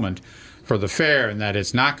watershed moment for the fair, and that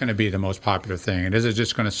it's not going to be the most popular thing? And is it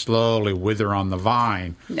just going to slowly wither on the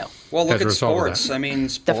vine? No. Well, look as a at result of sports. that? I mean,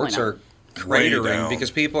 sports are Way cratering down. because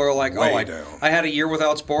people are like, Way down. I had a year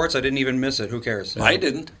without sports. I didn't even miss it. Who cares? I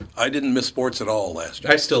didn't. I didn't miss sports at all last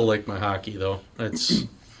year. I still like my hockey, though. It's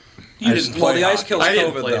You didn't play the ice hockey. kills I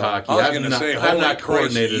didn't COVID, play though. hockey. I was I'm going to not- say, I'm holy not Christ,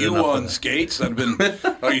 coordinated you enough on with it. skates. I'd been,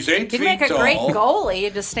 he's 8 You'd feet make a tall. great goalie.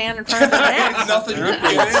 You'd just stand in front of the net. Nothing to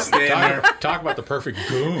get in. Talk about the perfect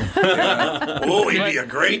goon. Oh, he'd be a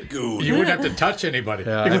great goon. You wouldn't have to touch anybody.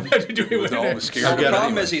 Yeah. You wouldn't have to do it With all the So scary the problem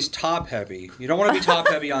anyway. is he's top heavy. You don't want to be top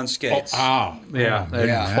heavy on skates. Yeah, I'd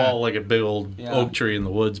Yeah. fall like a big old oak tree in the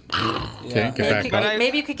woods. Can't get back But up.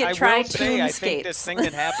 maybe you could get I will tri-tune say, I think this skates. thing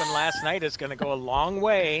that happened last night is going to go a long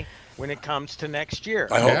way when it comes to next year.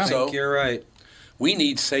 I hope I so. think you're right. We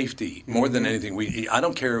need safety more than anything. I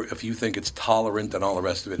don't care if you think it's tolerant and all the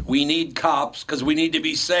rest of it. We need cops because we need to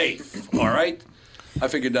be safe. All right? I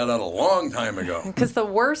figured that out a long time ago. Because the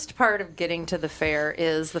worst part of getting to the fair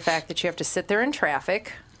is the fact that you have to sit there in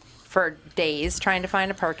traffic for days trying to find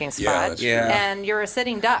a parking Yeah, spot. that's true. Yeah. And you're a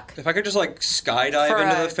sitting duck. If I could just like skydive For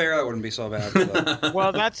into a- the fair, that wouldn't be so bad. But,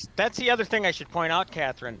 Well, that's the other thing I should point out,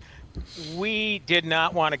 Catherine. We did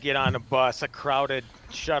not want to get on a bus, a crowded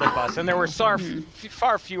shuttle bus, and there were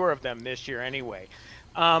far fewer of them this year anyway.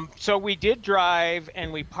 So we did drive,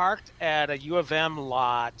 and we parked at a U of M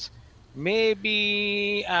lot,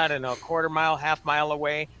 maybe, I don't know, quarter mile, half mile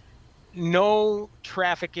away. No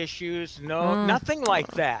traffic issues, nothing like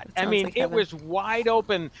that. I sounds mean, like it heaven. was wide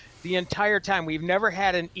open the entire time. We've never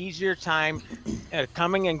had an easier time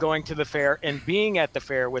coming and going to the fair and being at the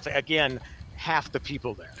fair with, again, half the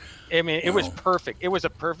people there. I mean, it was perfect. It was a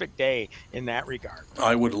perfect day in that regard.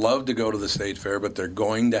 I would love to go to the state fair, but they're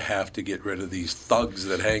going to have to get rid of these thugs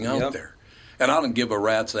that hang out Yep. there. And I don't give a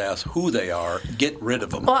rat's ass who they are. Get rid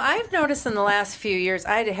of them. Well, I've noticed in the last few years,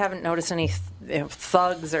 I haven't noticed any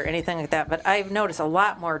thugs or anything like that, but I've noticed a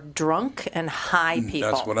lot more drunk and high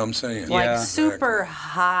people. That's what I'm saying. Like Yeah. super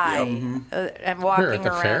high and walking Where, at the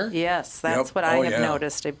around. fair? Yes, that's Yep. what I Oh, have yeah.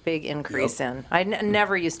 noticed a big increase in. I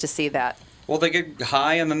never used to see that. well, they get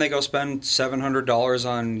high and then they go spend $700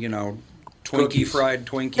 on Twinkie fried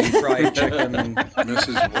chicken. And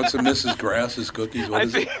What's the Mrs. Grass's cookies? What I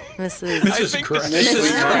is think, it? Mrs. I think the Mrs.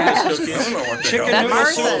 state I Grass. don't know what the Chicken hell noodle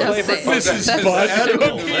that is. soup Martha's.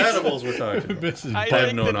 flavored. Edibles we're talking about. Mrs. I I have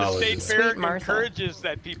think no that the knowledge state of fair Sweet Martha. encourages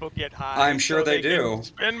that people get high. I'm sure so they can do.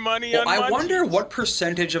 Spend money Well, on I wonder munchies. what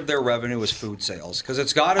percentage of their revenue is food sales because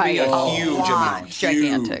it's got to be a A huge lot. amount.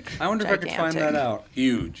 Gigantic. I wonder if I could find that Gigantic. out.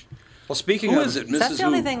 Huge. Well, speaking Who of is it, Mrs. That's the Who?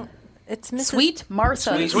 only thing. It's Mrs. Sweet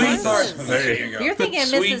Martha. Sweet Martha. There you go. You're thinking of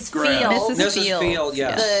Sweet Mrs. Grass. Fields. Mrs. Field,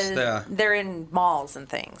 yes. They're in malls and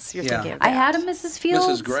things. You're Yeah. thinking of I that. had a Mrs.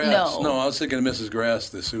 Fields. Mrs. Grass. No. I was thinking of Mrs. Grass,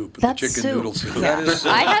 the soup, the That's chicken soup. noodle soup. Yeah. That is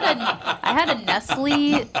I had a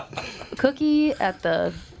Nestle cookie at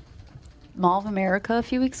the Mall of America a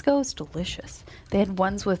few weeks ago. It's delicious. They had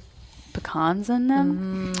ones with pecans in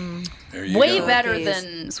them. There you Way go. better Cookies.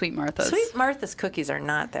 than Sweet Martha's. Sweet Martha's cookies are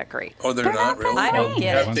not that great. Oh, they're not really? I don't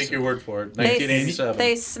get I'll it. take your word for it. They, 1987.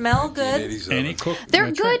 they smell good. 1987. Any cook? They're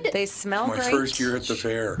that's right. good. They smell My great. first year at the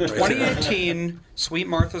fair. Right 2018, Sweet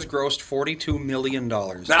Martha's grossed $42 million.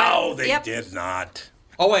 No, they Yep. did not.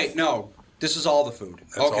 Oh, wait, no. This is all the food.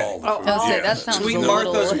 That's okay. all the Oh, food. I'll say, Yeah. that sounds Sweet a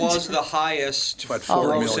little- Martha's was the highest About 4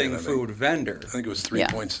 million, grossing I think. food vendor. I think it was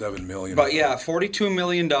 3.7 million. But yeah, $42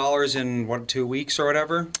 million in, what, 2 weeks or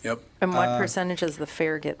whatever? Yep. And what percentage does the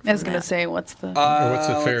fair get from I was going to that? say, what's the... What's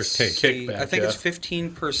the fair's take? see, Kickback, I think yeah. it's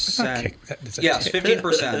 15%. kick- it's a Yes, kick- 15%.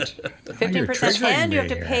 15%, triggering and you have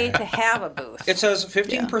me to here. pay to have a booth. It says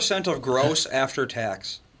 15% of gross after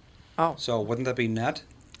tax. Oh, So wouldn't that be net?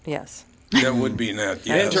 yes. That would be net.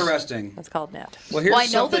 Yes. Interesting. That's called net. Well, here's Well, I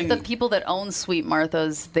know something. that the people that own Sweet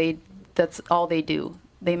Martha's, that's all they do.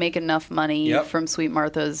 They make enough money Yep. from Sweet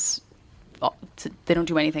Martha's. They don't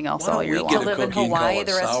do anything else Why all don't year we long. get To a live in cookie and call Hawaii it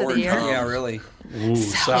the rest of the Sour year? Tums? Yeah, really. Ooh,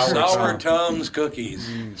 Sour Tums cookies.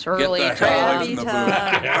 Shirley Get the hell away Krabby from the booth.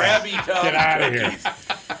 Tums. Krabby Tums. Get out of here.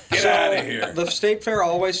 Get out of here. The state fair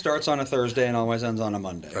always starts on a Thursday and always ends on a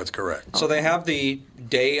Monday. That's correct. So they have the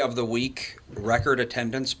day of the week record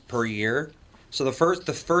attendance per year. So the first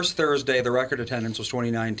Thursday, the record attendance was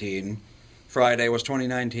 2019. Friday was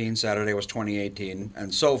 2019. Saturday was 2018,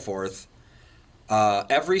 and so forth.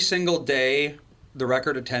 Every single day, the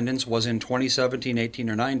record attendance was in 2017, 18,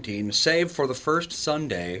 or 19, save for the first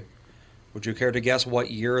Sunday. Would you care to guess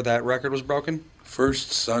what year that record was broken?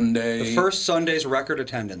 First Sunday. The first Sunday's record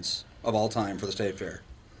attendance of all time for the state fair.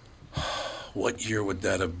 What year would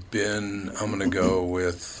that have been? I'm going to go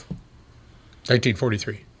with.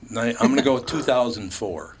 1943. I'm going to go with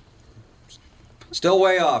 2004. Still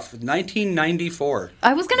way off. 1994.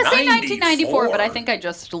 I was going to say 1994, but I 94. think I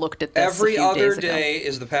just looked at this Every a few other days ago. day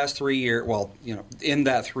is the past 3 year. Well, in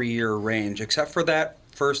that 3 year range, except for that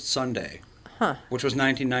first Sunday, which was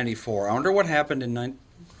 1994. I wonder what happened in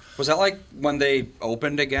Was that like when they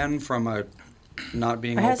opened again from a not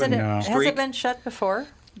being Has open it streak? been shut before?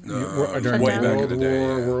 During way back in World the day,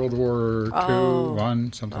 War, yeah. World War II, Oh.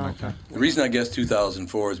 One, something like that. The reason I guess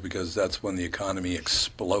 2004 is because that's when the economy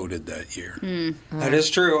exploded that year. That is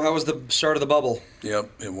true. That was the start of the bubble. Yep,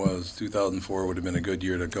 it was. 2004 would have been a good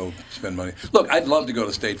year to go spend money. Look, I'd love to go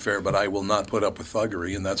to State Fair, but I will not put up with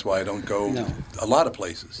thuggery, and that's why I don't go No. a lot of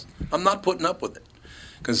places. I'm not putting up with it.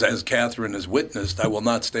 Because as Catherine has witnessed, I will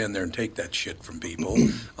not stand there and take that shit from people.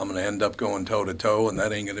 I'm going to end up going toe-to-toe, and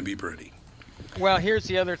that ain't going to be pretty. Well, here's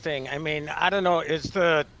the other thing. I mean, I don't know. Is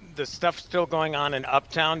the stuff still going on in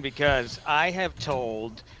Uptown? Because I have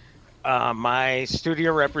told my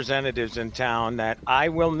studio representatives in town that I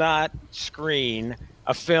will not screen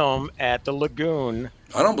a film at the Lagoon.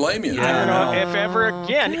 I don't blame you. I don't know if ever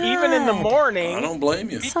again, even in the God. morning. I don't blame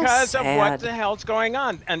you. Because of what sad. the hell's going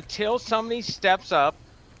on. Until somebody steps up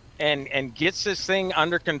and gets this thing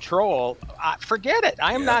under control, forget it.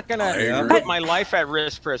 I am not going I to agree. put my life at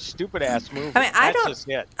risk for a stupid ass movie. I mean, That's just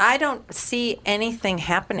it. I don't see anything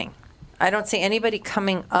happening. I don't see anybody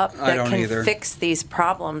coming up I that don't can either. fix these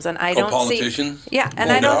problems, and I don't politicians? see. Yeah,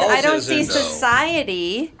 and Well, I don't Dawes see isn't, though.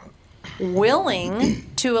 society willing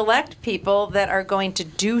to elect people that are going to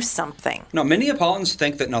do something. No, Minneapolitans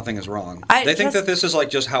think that nothing is wrong. I They think just- that this is like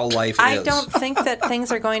just how life I is. don't think that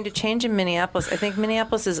things are going to change in Minneapolis. I think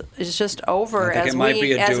Minneapolis is just over I think as it might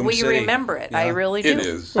be a as doomed we city. remember it. I Yeah. really do. It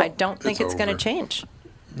is. I don't think It's it's going to over. change.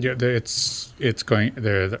 Yeah, it's going.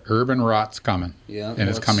 The urban rot's coming, Yeah, and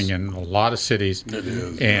it's that's- coming in a lot of cities. It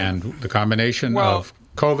is. And the combination of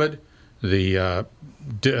COVID, the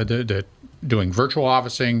doing virtual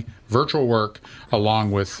officing, virtual work,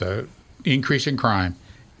 along with increasing crime,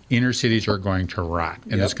 inner cities are going to rot,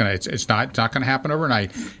 and Yep. it's not going to happen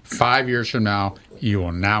overnight. 5 years from now, you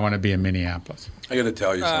will not want to be in Minneapolis. I got to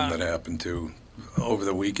tell you something that happened too over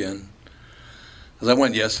the weekend. As I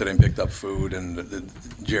went yesterday and picked up food, and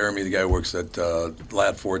Jeremy, the guy who works at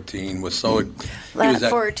Lat 14, was so. he Lat was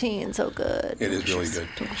at- 14, so good. It is really good.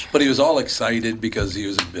 But he was all excited because he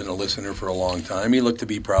was been a listener for a long time. He looked to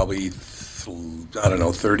be probably,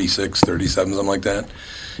 36, 37, something like that.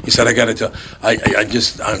 He said, I got to tell,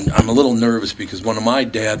 I'm a little nervous because when my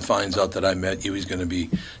dad finds out that I met you, he's going to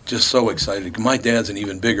be just so excited. My dad's an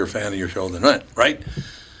even bigger fan of your show than that, right?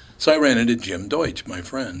 So I ran into Jim Deutsch, my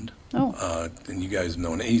friend, And you guys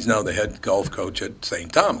know him. He's now the head golf coach at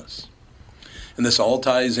St. Thomas. And this all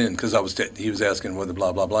ties in because he was asking whether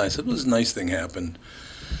blah, blah, blah. I said, well, this nice thing happened.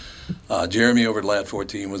 Jeremy over at Lat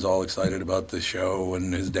 14 was all excited about the show,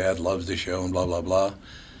 and his dad loves the show, and blah, blah, blah.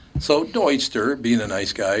 So Deutster, being a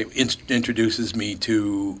nice guy, introduces me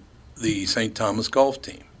to the St. Thomas golf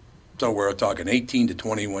team. So we're talking 18 to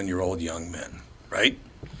 21-year-old young men, right?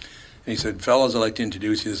 And he said, fellas, I'd like to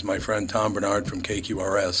introduce you. This is my friend Tom Bernard from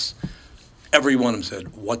KQRS. Every one of them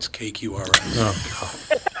said, what's KQRS? Oh,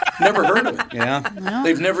 God. Never heard of it. Yeah.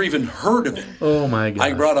 They've never even heard of it. Oh, my God.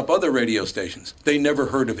 I brought up other radio stations. They never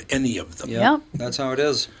heard of any of them. Yep. That's how it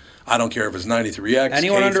is. I don't care if it's 93X,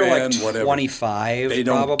 Anyone under K-Fan, like whatever. 25, They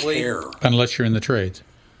don't probably. care. Unless you're in the trades.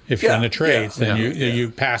 If you're in the trades, then you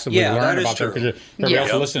passively learn about it. Everybody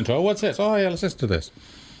else listen to it. Oh, what's this? Oh, yeah, let's listen to this.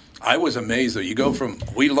 I was amazed, though. You go from,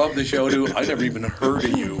 we love the show, to, I never even heard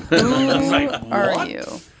of you. Are you?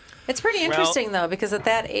 It's pretty interesting, though, because at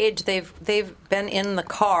that age, they've been in the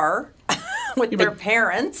car with their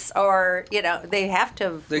parents, or, they have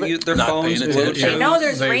to. They use their Not phones. paying attention. They know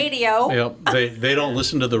there's radio. They don't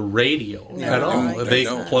listen to the radio at all. They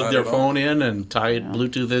plug their phone in and tie it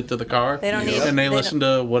Bluetooth into the car. They don't need and they listen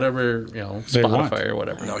to whatever, Spotify or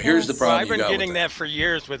whatever. Now, here's the problem. I've been getting that for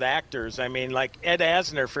years with actors. I mean, like Ed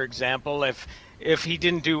Asner, for example, if he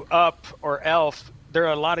didn't do Up or Elf, there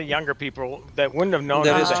are a lot of younger people that wouldn't have known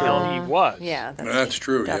who the hell he was. Yeah, that's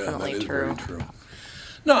true. Definitely that is true. Very true.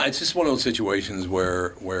 No, it's just one of those situations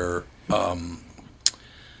where I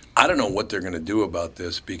don't know what they're going to do about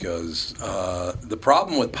this, because the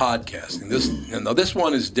problem with podcasting, this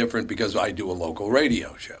one is different because I do a local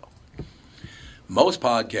radio show. Most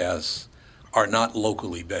podcasts are not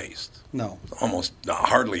locally based. No.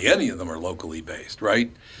 Hardly any of them are locally based, right?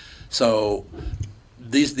 So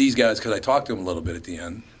these guys, because I talked to them a little bit at the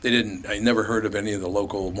end, I never heard of any of the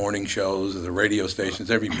local morning shows or the radio stations,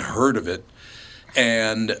 never even heard of it.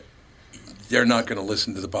 And they're not going to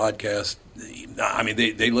listen to the podcast. I mean,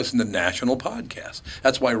 they listen to national podcasts.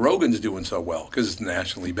 That's why Rogan's doing so well, because it's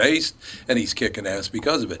nationally based, and he's kicking ass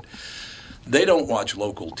because of it. They don't watch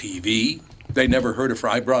local TV. They never heard of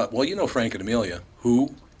Frank and Amelia.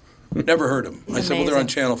 Who? Never heard of them. I said, well, they're on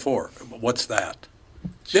Channel 4. What's that?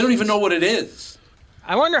 They don't even know what it is.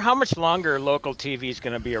 I wonder how much longer local TV is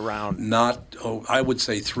going to be around. I would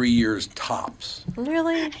say 3 years tops.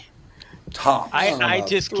 Really? Tops. I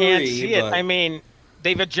just can't see it. I mean,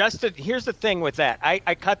 they've adjusted. Here's the thing with that.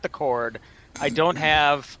 I cut the cord. I don't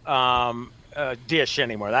have Dish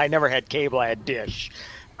anymore. I never had cable. I had Dish.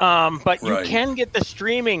 But you can get the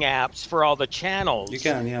streaming apps for all the channels. You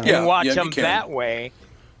can, yeah. And watch them that way.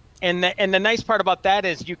 And the nice part about that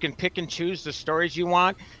is you can pick and choose the stories you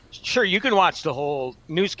want. Sure, you can watch the whole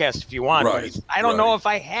newscast if you want, but I don't know if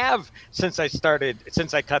I have since I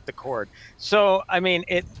cut the cord. So, I mean,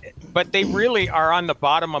 but they really are on the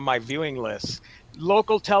bottom of my viewing list.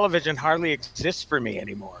 Local television hardly exists for me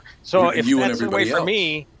anymore. So if that's the way for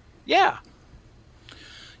me, yeah.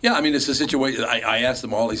 Yeah, I mean, it's a situation. I asked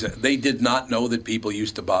them all. They did not know that people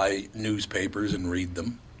used to buy newspapers and read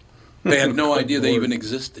them. They had no idea they even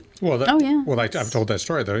existed. Well, I've told that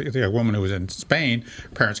story. The woman who was in Spain,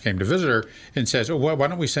 parents came to visit her and says, "Oh, why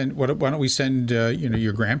don't we send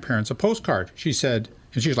your grandparents a postcard?" She said,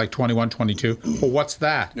 and she was like 21, 22. Well, what's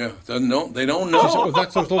that? Yeah, they don't know. She said, well,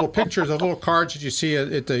 that's those little pictures, those little cards that you see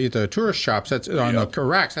at the tourist shops. That's on the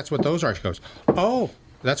racks. That's what those are. She goes, oh.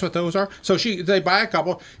 That's what those are. So they buy a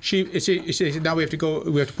couple. She said, now we have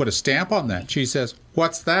to put a stamp on that. She says,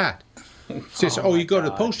 what's that? She says, you go to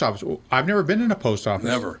the post office. Well, I've never been in a post office.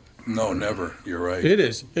 Never. No, never. You're right. It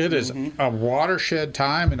is a watershed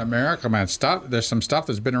time in America, man. There's some stuff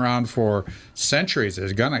that's been around for centuries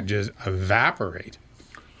that's gonna just evaporate.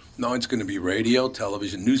 No, it's going to be radio,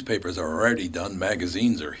 television, newspapers are already done.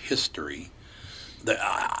 Magazines are history.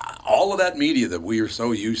 All of that media that we are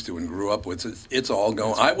so used to and grew up with, it's all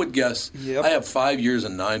going. I would guess I have 5 years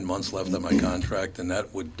and 9 months left on my contract, and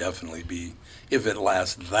that would definitely be, if it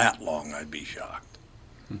lasts that long, I'd be shocked.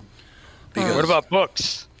 What about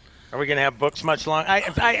books? Are we going to have books much longer?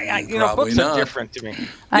 Books not. are different to me.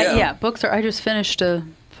 Books are. I just finished a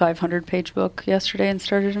 500-page book yesterday and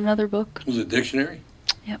started another book. Was it a dictionary?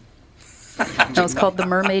 Yep. It was called The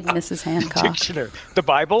Mermaid and Mrs. Hancock. Dictionary. The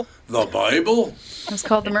Bible? The Bible? It was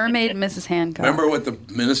called The Mermaid and Mrs. Hancock. Remember what the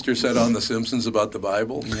minister said on The Simpsons about the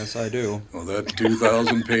Bible? Yes, I do. Well, that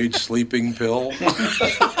 2,000-page sleeping pill.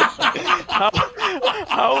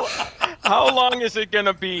 How long is it going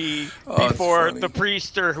to be Oh, it's before funny. the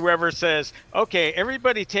priest or whoever says, okay,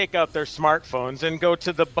 everybody take out their smartphones and go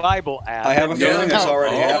to the Bible app? I have a feeling it's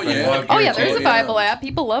already happened. Oh yeah, there's a Bible app.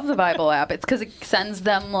 People love the Bible app. It's because it sends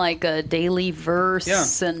them like a daily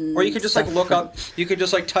verse and. Or you could just like stuff look for- up. You could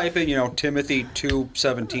just like type in, Timothy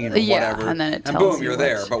 2:17 or Yeah, whatever, and then it tells boom, you you're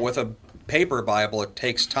there. what- But with a paper Bible, it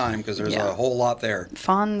takes time because there's Yeah. a whole lot there.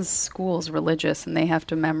 Fawn's school's religious, and they have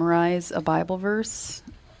to memorize a Bible verse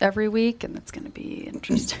every week, and it's going to be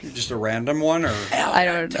interesting. Just a random one, or I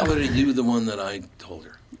don't Tell know. her to do the one that I told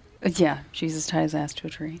her. Yeah, Jesus tied his ass to a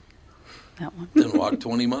tree. That one. Then walk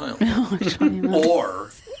 20 miles. 20 miles.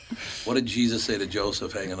 Or, what did Jesus say to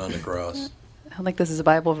Joseph hanging on the cross? I don't think this is a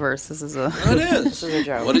Bible verse. This is a. It is. This is a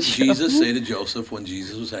joke. What did Jesus say to Joseph when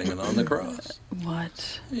Jesus was hanging on the cross?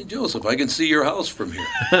 What? Hey, Joseph, I can see your house from here.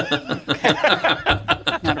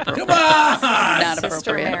 Come on!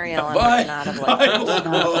 Sister Mary Ellen Bye. would not have Bible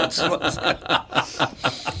liked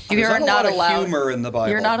You are There's not a not lot of allowed. humor in the Bible.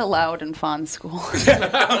 You're not allowed in Fawn school.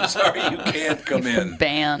 I'm sorry, you can't come in.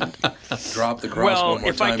 Banned. Drop the cross Well, one more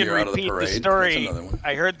if I time, could you're out of the repeat the parade. story, That's another one.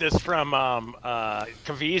 I heard this from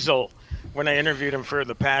Caviezel when I interviewed him for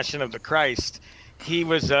The Passion of the Christ. He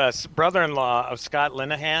was a brother-in-law of Scott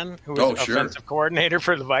Linehan, who was Oh, sure. offensive coordinator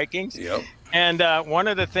for the Vikings. Yep. And one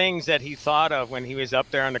of the things that he thought of when he was up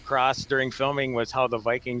there on the cross during filming was how the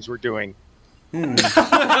Vikings were doing.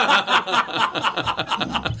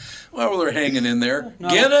 Well, they're hanging in there.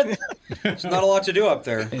 Get it? There's not a lot to do up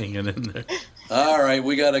there. Hanging in there. All right,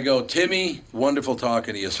 we got to go. Timmy, wonderful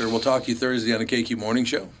talking to you, sir. We'll talk to you Thursday on the KQ Morning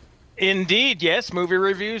Show. Indeed, yes. Movie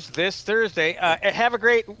reviews this Thursday. Have a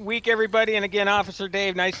great week, everybody. And again, Officer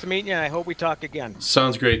Dave, nice to meet you, and I hope we talk again.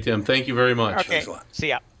 Sounds great, Tim. Thank you very much. Okay, see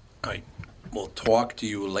ya. All right, we'll talk to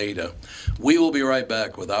you later. We will be right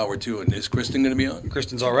back with Hour 2. And is Kristen going to be on?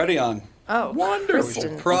 Kristen's already on. Oh, Wonderful.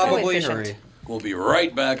 Kristen, Probably so efficient. hurry. We'll be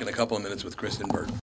right back in a couple of minutes with Kristen Burton.